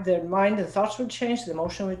mind and thoughts will change, the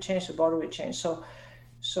emotion will change, the body will change.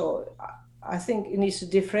 So I think it needs to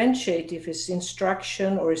differentiate if it's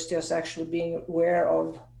instruction or it's just actually being aware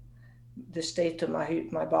of the state of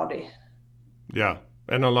my body. Yeah.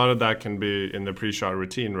 And a lot of that can be in the pre-shot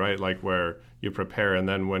routine, right? Like where you prepare, and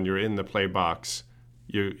then when you're in the play box,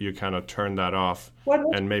 you kind of turn that off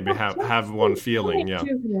and maybe have one feeling. Yeah.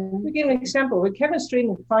 To give an example, when Kevin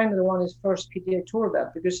Streelman finally won his first PGA Tour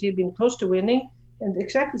event, because he'd been close to winning, and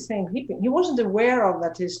exactly the same he wasn't aware of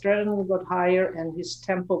that his adrenaline got higher and his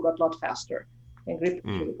tempo got a lot faster and grip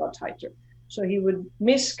got tighter. So he would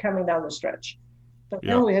miss coming down the stretch. But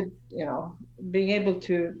then we had, being able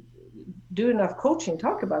to do enough coaching,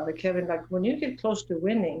 talk about it, Kevin, like when you get close to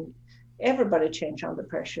winning, everybody change under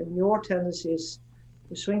pressure. Your tendency is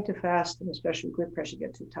to swing too fast, and especially grip pressure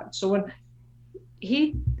get too tight. So when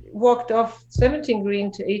he walked off 17th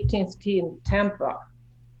green to 18th tee in Tampa,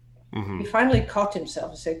 he finally caught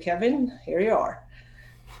himself and said, Kevin, here you are.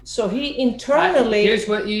 So he internally... Here's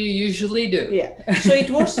what you usually do. Yeah. So it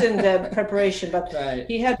was in the preparation, but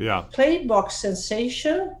he had play box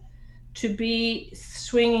sensation to be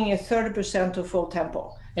swinging at 30% of full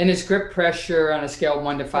tempo. And his grip pressure on a scale of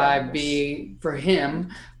 1 to 5 be, for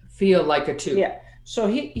him, feel like a 2. Yeah. So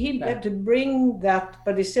he had to bring that,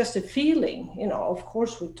 but it's just a feeling, of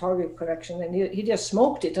course with target correction, and he just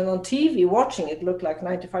smoked it. And on TV, watching it, looked like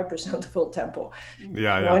 95% full tempo.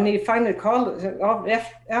 Yeah. When he finally called it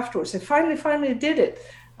afterwards, he finally did it.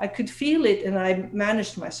 I could feel it, and I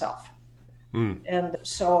managed myself. And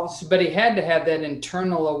so... But he had to have that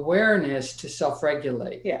internal awareness to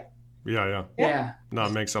self-regulate. Yeah. No,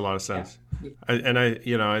 it makes a lot of sense. And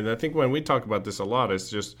I think when we talk about this a lot, it's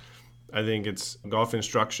just... I think it's golf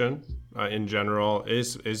instruction in general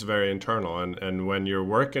is very internal. And when you're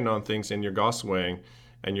working on things in your golf swing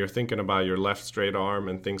and you're thinking about your left straight arm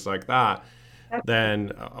and things like that,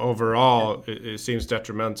 then overall it seems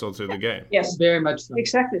detrimental to the game. Yes, very much so.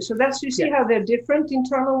 Exactly. So you see how they're different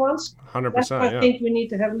internal ones? 100%. That's why I think we need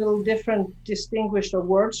to have a little different distinguished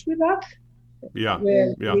words with that.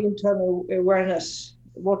 With the internal awareness,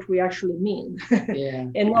 what we actually mean.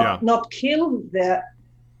 And not kill the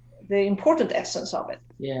important essence of it.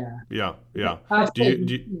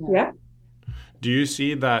 Do you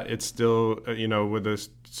see that it's still, with the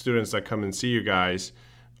students that come and see you guys,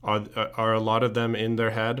 are a lot of them in their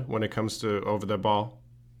head when it comes to over the ball?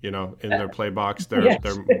 In their play box, they're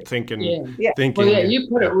thinking. Well, you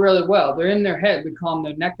put it really well. They're in their head. We call them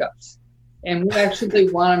their neck ups, and we actually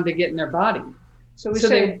want them to get in their body. So we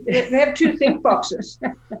say they have 2 think boxes.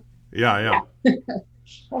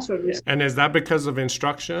 That's what it is. And is that because of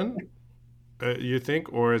instruction, you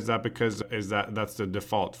think, or is that because that's the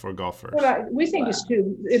default for golfers? Well, we think it's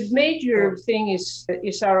too. A major thing is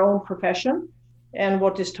our own profession, and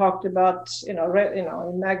what is talked about, in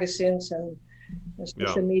magazines and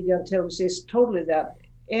social media and television is totally that.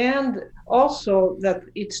 And also that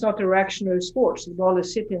it's not a reactionary sport. The ball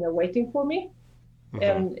is sitting there waiting for me,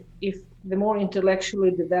 and if the more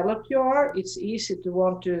intellectually developed you are, it's easy to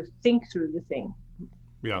want to think through the thing.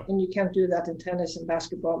 Yeah. And you can't do that in tennis and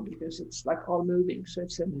basketball because it's like all moving. So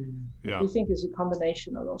it's we think it's a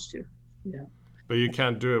combination of those two. Yeah. But you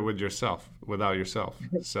can't do it without yourself.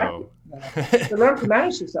 So to learn to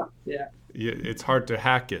manage yourself. Yeah. It's hard to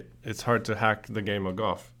hack it. It's hard to hack the game of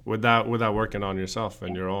golf without working on yourself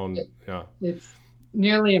and your own. Yeah. It's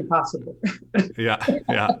nearly impossible. Yeah.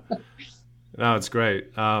 No, it's great.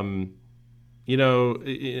 You know,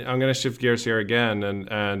 I'm going to shift gears here again,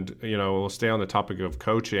 and you know, we'll stay on the topic of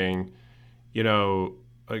coaching. You know,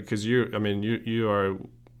 because you are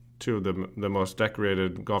two of the most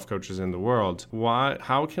decorated golf coaches in the world.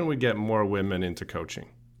 How can we get more women into coaching?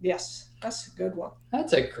 Yes, that's a good one.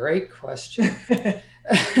 That's a great question.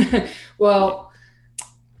 Well,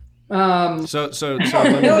 so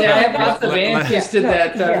I have lots of answers to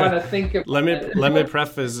that. So I want to think about. Let me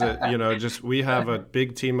preface it. You know, just we have a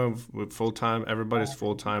big team of full-time. Everybody's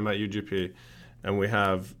full-time at UGP, and we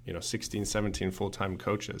have 16, 17 full-time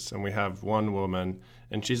coaches, and we have one woman,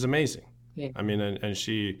 and she's amazing. Yeah. I mean, and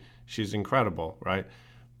she's incredible, right?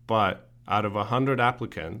 But out of 100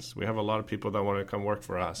 applicants, we have a lot of people that want to come work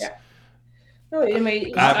for us. Yeah. No, I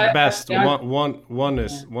mean, at best, one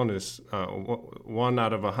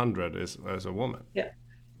out of 100 is a woman. Yeah.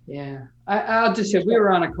 Yeah. I'll just say we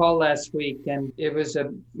were on a call last week, and it was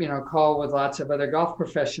a call with lots of other golf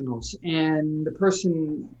professionals, and the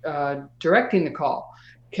person directing the call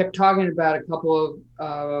kept talking about a couple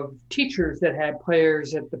of teachers that had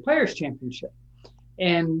players at the Players Championship.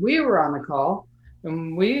 And we were on the call,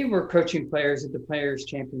 and we were coaching players at the Players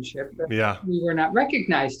Championship, but we were not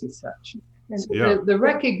recognized as such. And the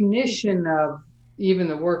recognition of even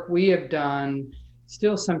the work we have done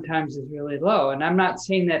still sometimes is really low. And I'm not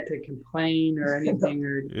saying that to complain or anything.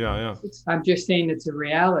 I'm just saying it's a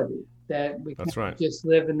reality that we can't just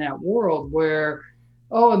live in that world where,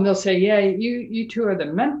 and they'll say, you two are the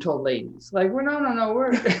mental ladies. Like, well, no,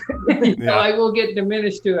 we're like we'll get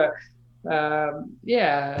diminished to a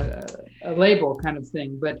label kind of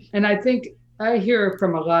thing. And I think I hear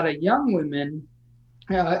from a lot of young women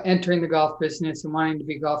entering the golf business and wanting to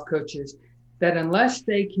be golf coaches, that unless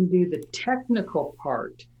they can do the technical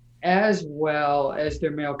part as well as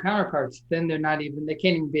their male counterparts, then they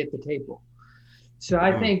can't even be at the table. So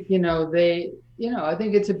I think, I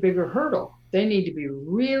think it's a bigger hurdle. They need to be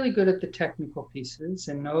really good at the technical pieces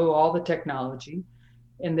and know all the technology.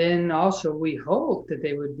 And then also we hope that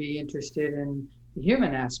they would be interested in the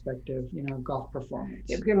human aspect of, golf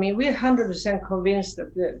performance. I mean, we're 100% convinced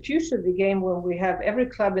that the future of the game, when we have every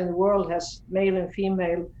club in the world has male and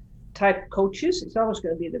female type coaches, it's always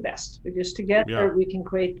going to be the best, because together we can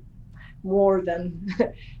create more than,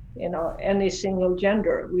 any single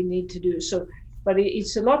gender we need to do. So, but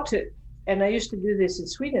it's a lot and I used to do this in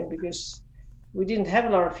Sweden because we didn't have a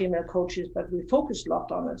lot of female coaches, but we focused a lot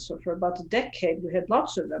on it. So for about a decade, we had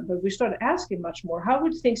lots of them, but we started asking much more, how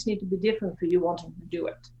would things need to be different for you wanting to do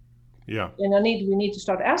it? Yeah. And we need to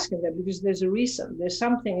start asking them, because there's a reason. There's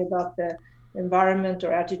something about the environment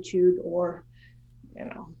or attitude or,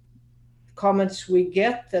 comments we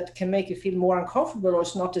get that can make you feel more uncomfortable, or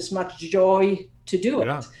it's not as much joy to do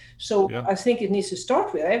it. So I think it needs to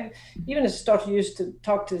start with, even as I used to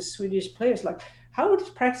talk to Swedish players, like, how would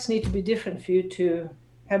practice need to be different for you to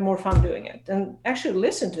have more fun doing it? And actually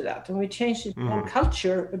listen to that. And we changed the whole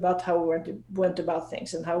culture about how we went about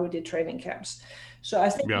things and how we did training camps. So I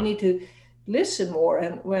think we need to listen more.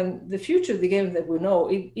 And when the future of the game that we know,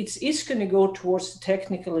 it's going to go towards the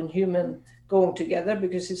technical and human going together,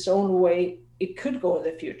 because it's the only way it could go in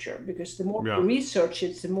the future. Because the more we research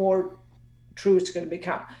it, the more true it's going to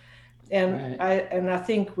become. And I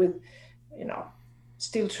think with,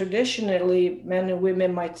 still traditionally, men and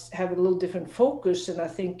women might have a little different focus. And I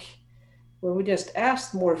think when we just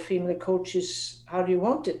asked more female coaches, how do you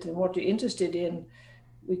want it and what you're interested in,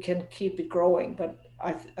 we can keep it growing. But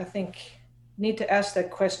I think need to ask that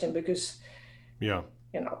question, because,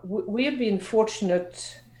 we have been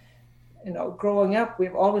fortunate, growing up,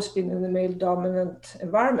 we've always been in the male dominant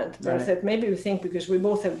environment. But I thought maybe we think because we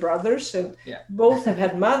both have brothers and both have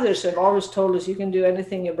had mothers and always told us you can do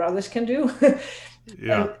anything your brothers can do.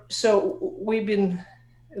 And so we've been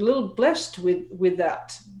a little blessed with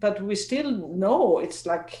that, but we still know it's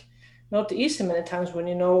like not easy many times when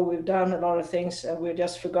we've done a lot of things and we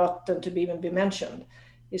just forgotten to even be mentioned.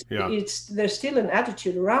 There's still an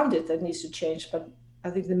attitude around it that needs to change, but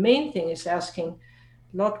I think the main thing is asking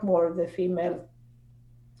a lot more of the female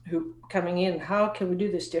who coming in, how can we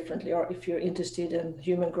do this differently? Or if you're interested in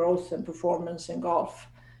human growth and performance in golf.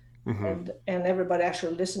 And everybody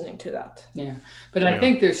actually listening to that. Yeah, but I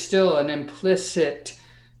think there's still an implicit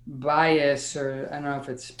bias, or I don't know if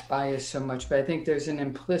it's bias so much, but I think there's an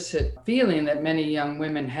implicit feeling that many young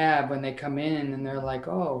women have when they come in and they're like,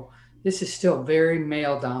 oh, this is still very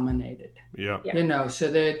male dominated. Yeah. You know, so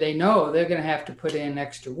they know they're going to have to put in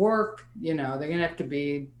extra work. You know, they're going to have to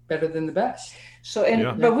be better than the best. So,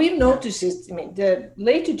 but we've noticed it. I mean, the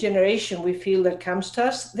later generation, we feel that comes to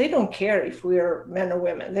us, they don't care if we're men or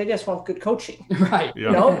women. They just want good coaching. Right. You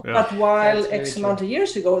know, but while X amount of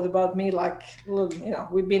years ago, it was about me, like, you know,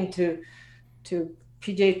 we've been to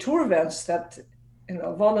PGA Tour events that, you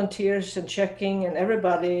know, volunteers and checking, and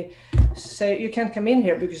everybody say you can't come in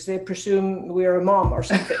here because they presume we're a mom or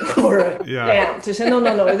something, or a aunt. They say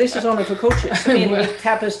no, this is only for coaches. I mean, it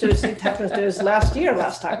happens to us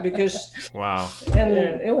last time because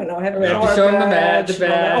and you know, have show them the badge.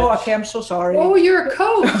 Oh, okay, I'm so sorry. Oh, you're a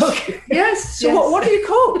coach. Okay. Yes. So what do you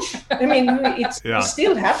coach? I mean, it's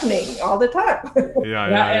still happening all the time.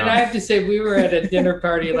 And I have to say, we were at a dinner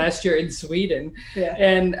party last year in Sweden,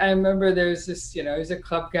 and I remember there's this, you know, he's a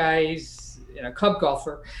club guy, he's, you know, club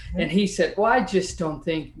golfer, and he said, well, I just don't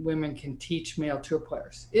think women can teach male tour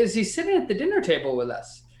players. Is he sitting at the dinner table with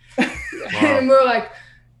us? And we're like,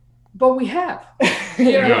 but we have.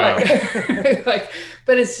 You know, like,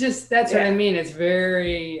 but it's just, that's what I mean. It's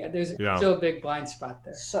very, there's still a big blind spot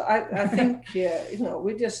there. So I think, you know,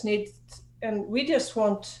 we just need, and we just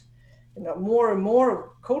want, you know, more and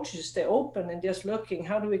more coaches stay open and just looking,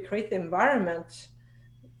 how do we create the environment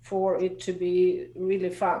for it to be really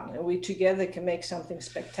fun, and we together can make something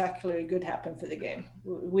spectacularly good happen for the game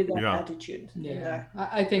with that attitude.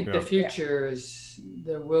 I think the future is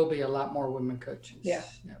there will be a lot more women coaches.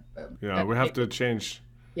 We have to change.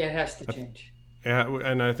 It has to change. Yeah,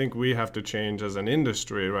 and I think we have to change as an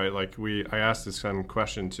industry, right? Like I asked this kind of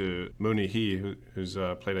question to Mooney He, who's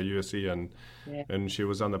played at USC, and she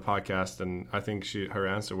was on the podcast, and I think her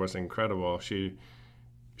answer was incredible. She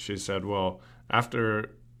said, well,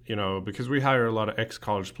 after, you know, because we hire a lot of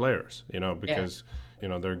ex-college players, you know, because, you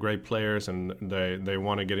know, they're great players and they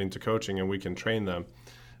want to get into coaching and we can train them.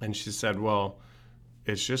 And she said, well,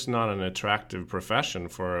 it's just not an attractive profession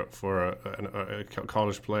for a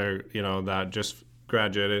college player, you know, that just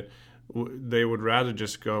graduated. They would rather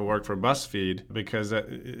just go work for BuzzFeed because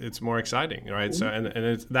it's more exciting, right?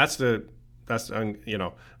 Mm-hmm. So that's you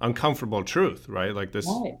know, uncomfortable truth, right? Like this.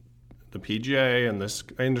 Right. The PGA and this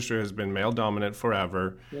industry has been male dominant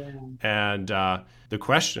forever. And the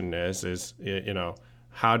question is, you know,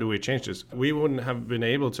 how do we change this? We wouldn't have been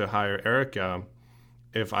able to hire Erica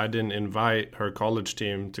if I didn't invite her college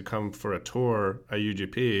team to come for a tour at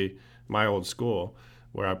UGP, my old school,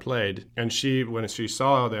 where I played. And when she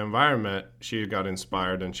saw the environment, she got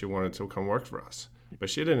inspired and she wanted to come work for us. But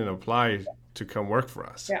she didn't apply to come work for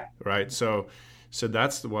us, right? So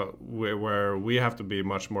that's where we have to be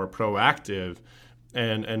much more proactive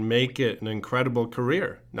and make it an incredible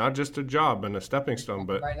career, not just a job and a stepping stone,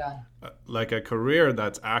 but like a career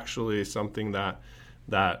that's actually something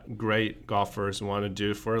that great golfers want to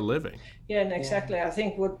do for a living. Yeah, and exactly. I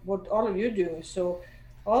think what all of you are doing is so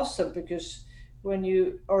awesome, because when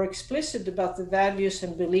you are explicit about the values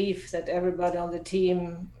and belief that everybody on the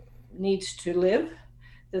team needs to live,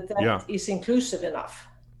 that is inclusive enough.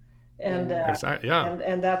 And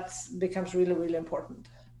and that becomes really, really important.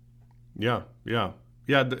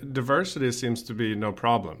 Diversity seems to be no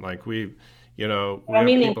problem. Like we have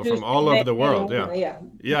people from all over the world.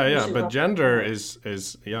 But gender is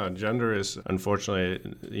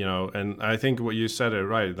unfortunately, you know, and I think what you said it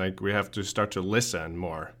right. Like we have to start to listen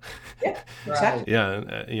more. Yeah, exactly.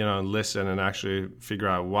 And listen and actually figure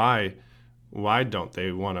out why don't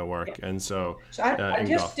they want to work? And so I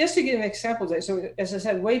just to give an example there. So as I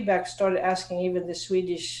said, way back, started asking even the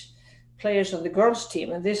Swedish players on the girls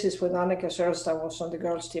team, and this is when Annika Sorenstam was on the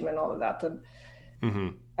girls team and all of that.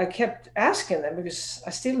 And I kept asking them because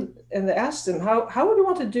they asked them, how would you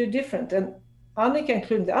want to do different? And Annika,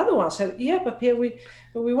 including the other ones, said, but Pierre, we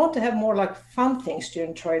want to have more like fun things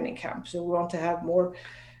during training camps. So we want to have more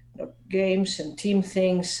games and team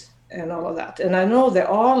things and all of that. And I know they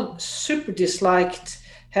all super disliked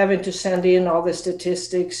having to send in all the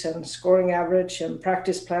statistics and scoring average and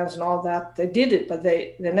practice plans and all that. They did it, but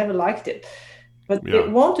they never liked it. But they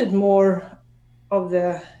wanted more of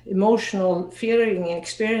the emotional feeling and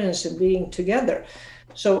experience of being together.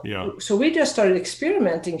 So we just started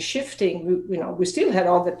experimenting, shifting. We still had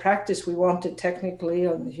all the practice we wanted technically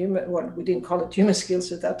on the human. Well, we didn't call it human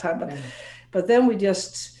skills at that time, but then we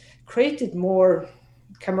just created more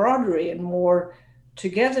camaraderie and more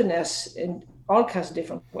togetherness in all kinds of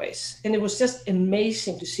different ways. And it was just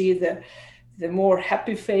amazing to see the more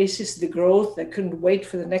happy faces, the growth. They couldn't wait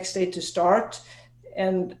for the next day to start,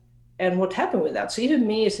 and and what happened with that. So even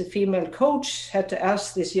me as a female coach had to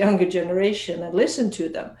ask this younger generation and listen to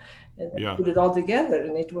them and put it all together.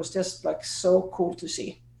 And it was just like so cool to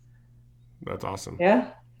see. That's awesome. Yeah.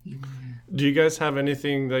 Do you guys have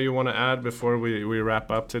anything that you want to add before we wrap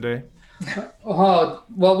up today? Oh,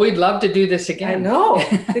 well, we'd love to do this again. I know.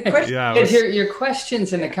 The question, your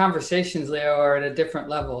questions and the conversations, Leo, are at a different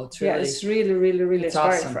level. It's really, it's really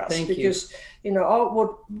inspiring awesome. for us. Thank because,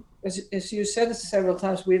 as you said several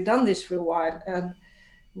times, we've done this for a while and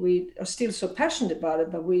we are still so passionate about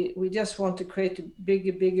it, but we just want to create a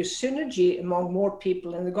bigger synergy among more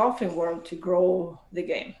people in the golfing world to grow the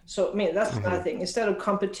game. So, I mean, that's another thing. Instead of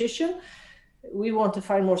competition, we want to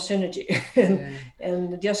find more synergy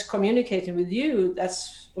and just communicating with you.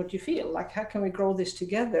 That's what you feel like. How can we grow this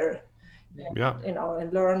together?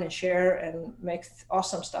 And learn and share and make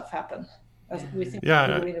awesome stuff happen. We think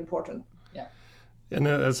it's really important. Yeah. And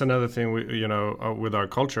that's another thing with our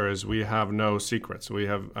culture is we have no secrets.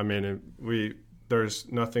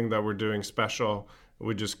 There's nothing that we're doing special.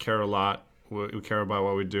 We just care a lot. We care about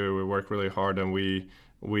what we do. We work really hard, and we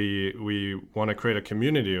want to create a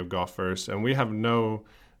community of golfers, and we have no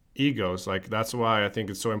egos. Like, that's why I think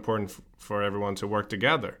it's so important for everyone to work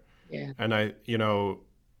together. Yeah. And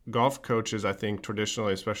golf coaches, I think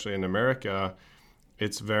traditionally, especially in America,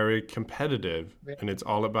 it's very competitive, and it's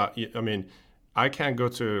all about, I can't go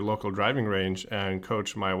to a local driving range and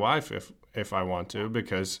coach my wife if I want to,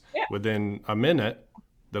 because within a minute,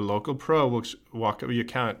 the local pro will walk. You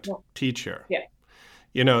can't teach here.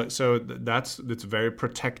 Yeah. So it's very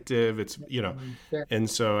protective. It's and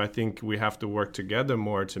so I think we have to work together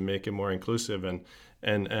more to make it more inclusive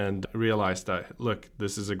and realize that, look,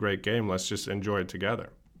 this is a great game. Let's just enjoy it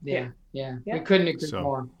together. Yeah. We couldn't agree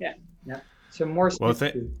more. Yeah. So more. Well,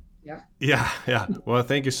 Yeah. Well,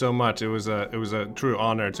 thank you so much. It was a true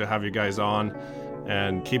honor to have you guys on,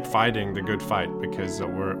 and keep fighting the good fight, because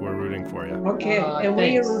we're rooting for you. Okay, and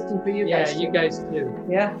we are rooting for you guys. Yeah, you guys too.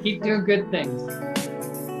 Yeah. Keep doing good things.